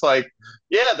I'm just like,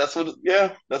 that's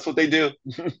what they do.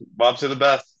 Moms are the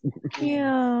best.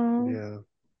 Yeah. Yeah.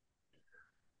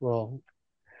 Well,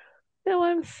 No,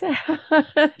 I'm sad.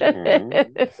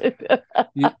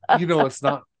 Mhm. you know what's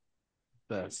not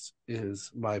best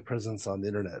is my presence on the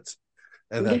internet,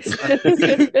 and that's Nice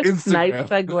Instagram.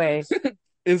 segue.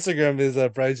 Instagram is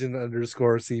Brighton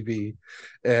underscore CB,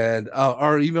 and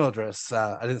our email address.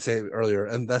 I didn't say it earlier,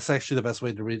 and that's actually the best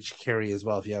way to reach Carrie as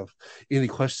well. If you have any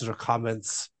questions or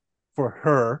comments for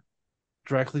her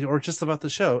directly or just about the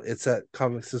show, it's at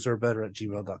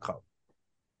comicsdeservebetter@gmail.com.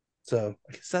 So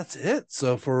I guess that's it.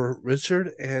 So for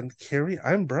Richard and Carrie,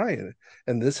 I'm Brian,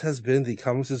 and this has been the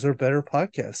Comics Deserve Better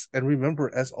podcast. And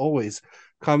remember, as always,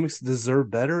 comics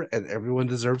deserve better, and everyone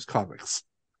deserves comics.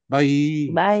 Bye.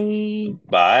 Bye.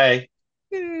 Bye.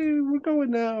 Yay, we're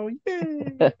going now.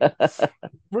 Yay.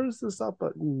 Where's the stop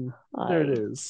button? There it Bye. is.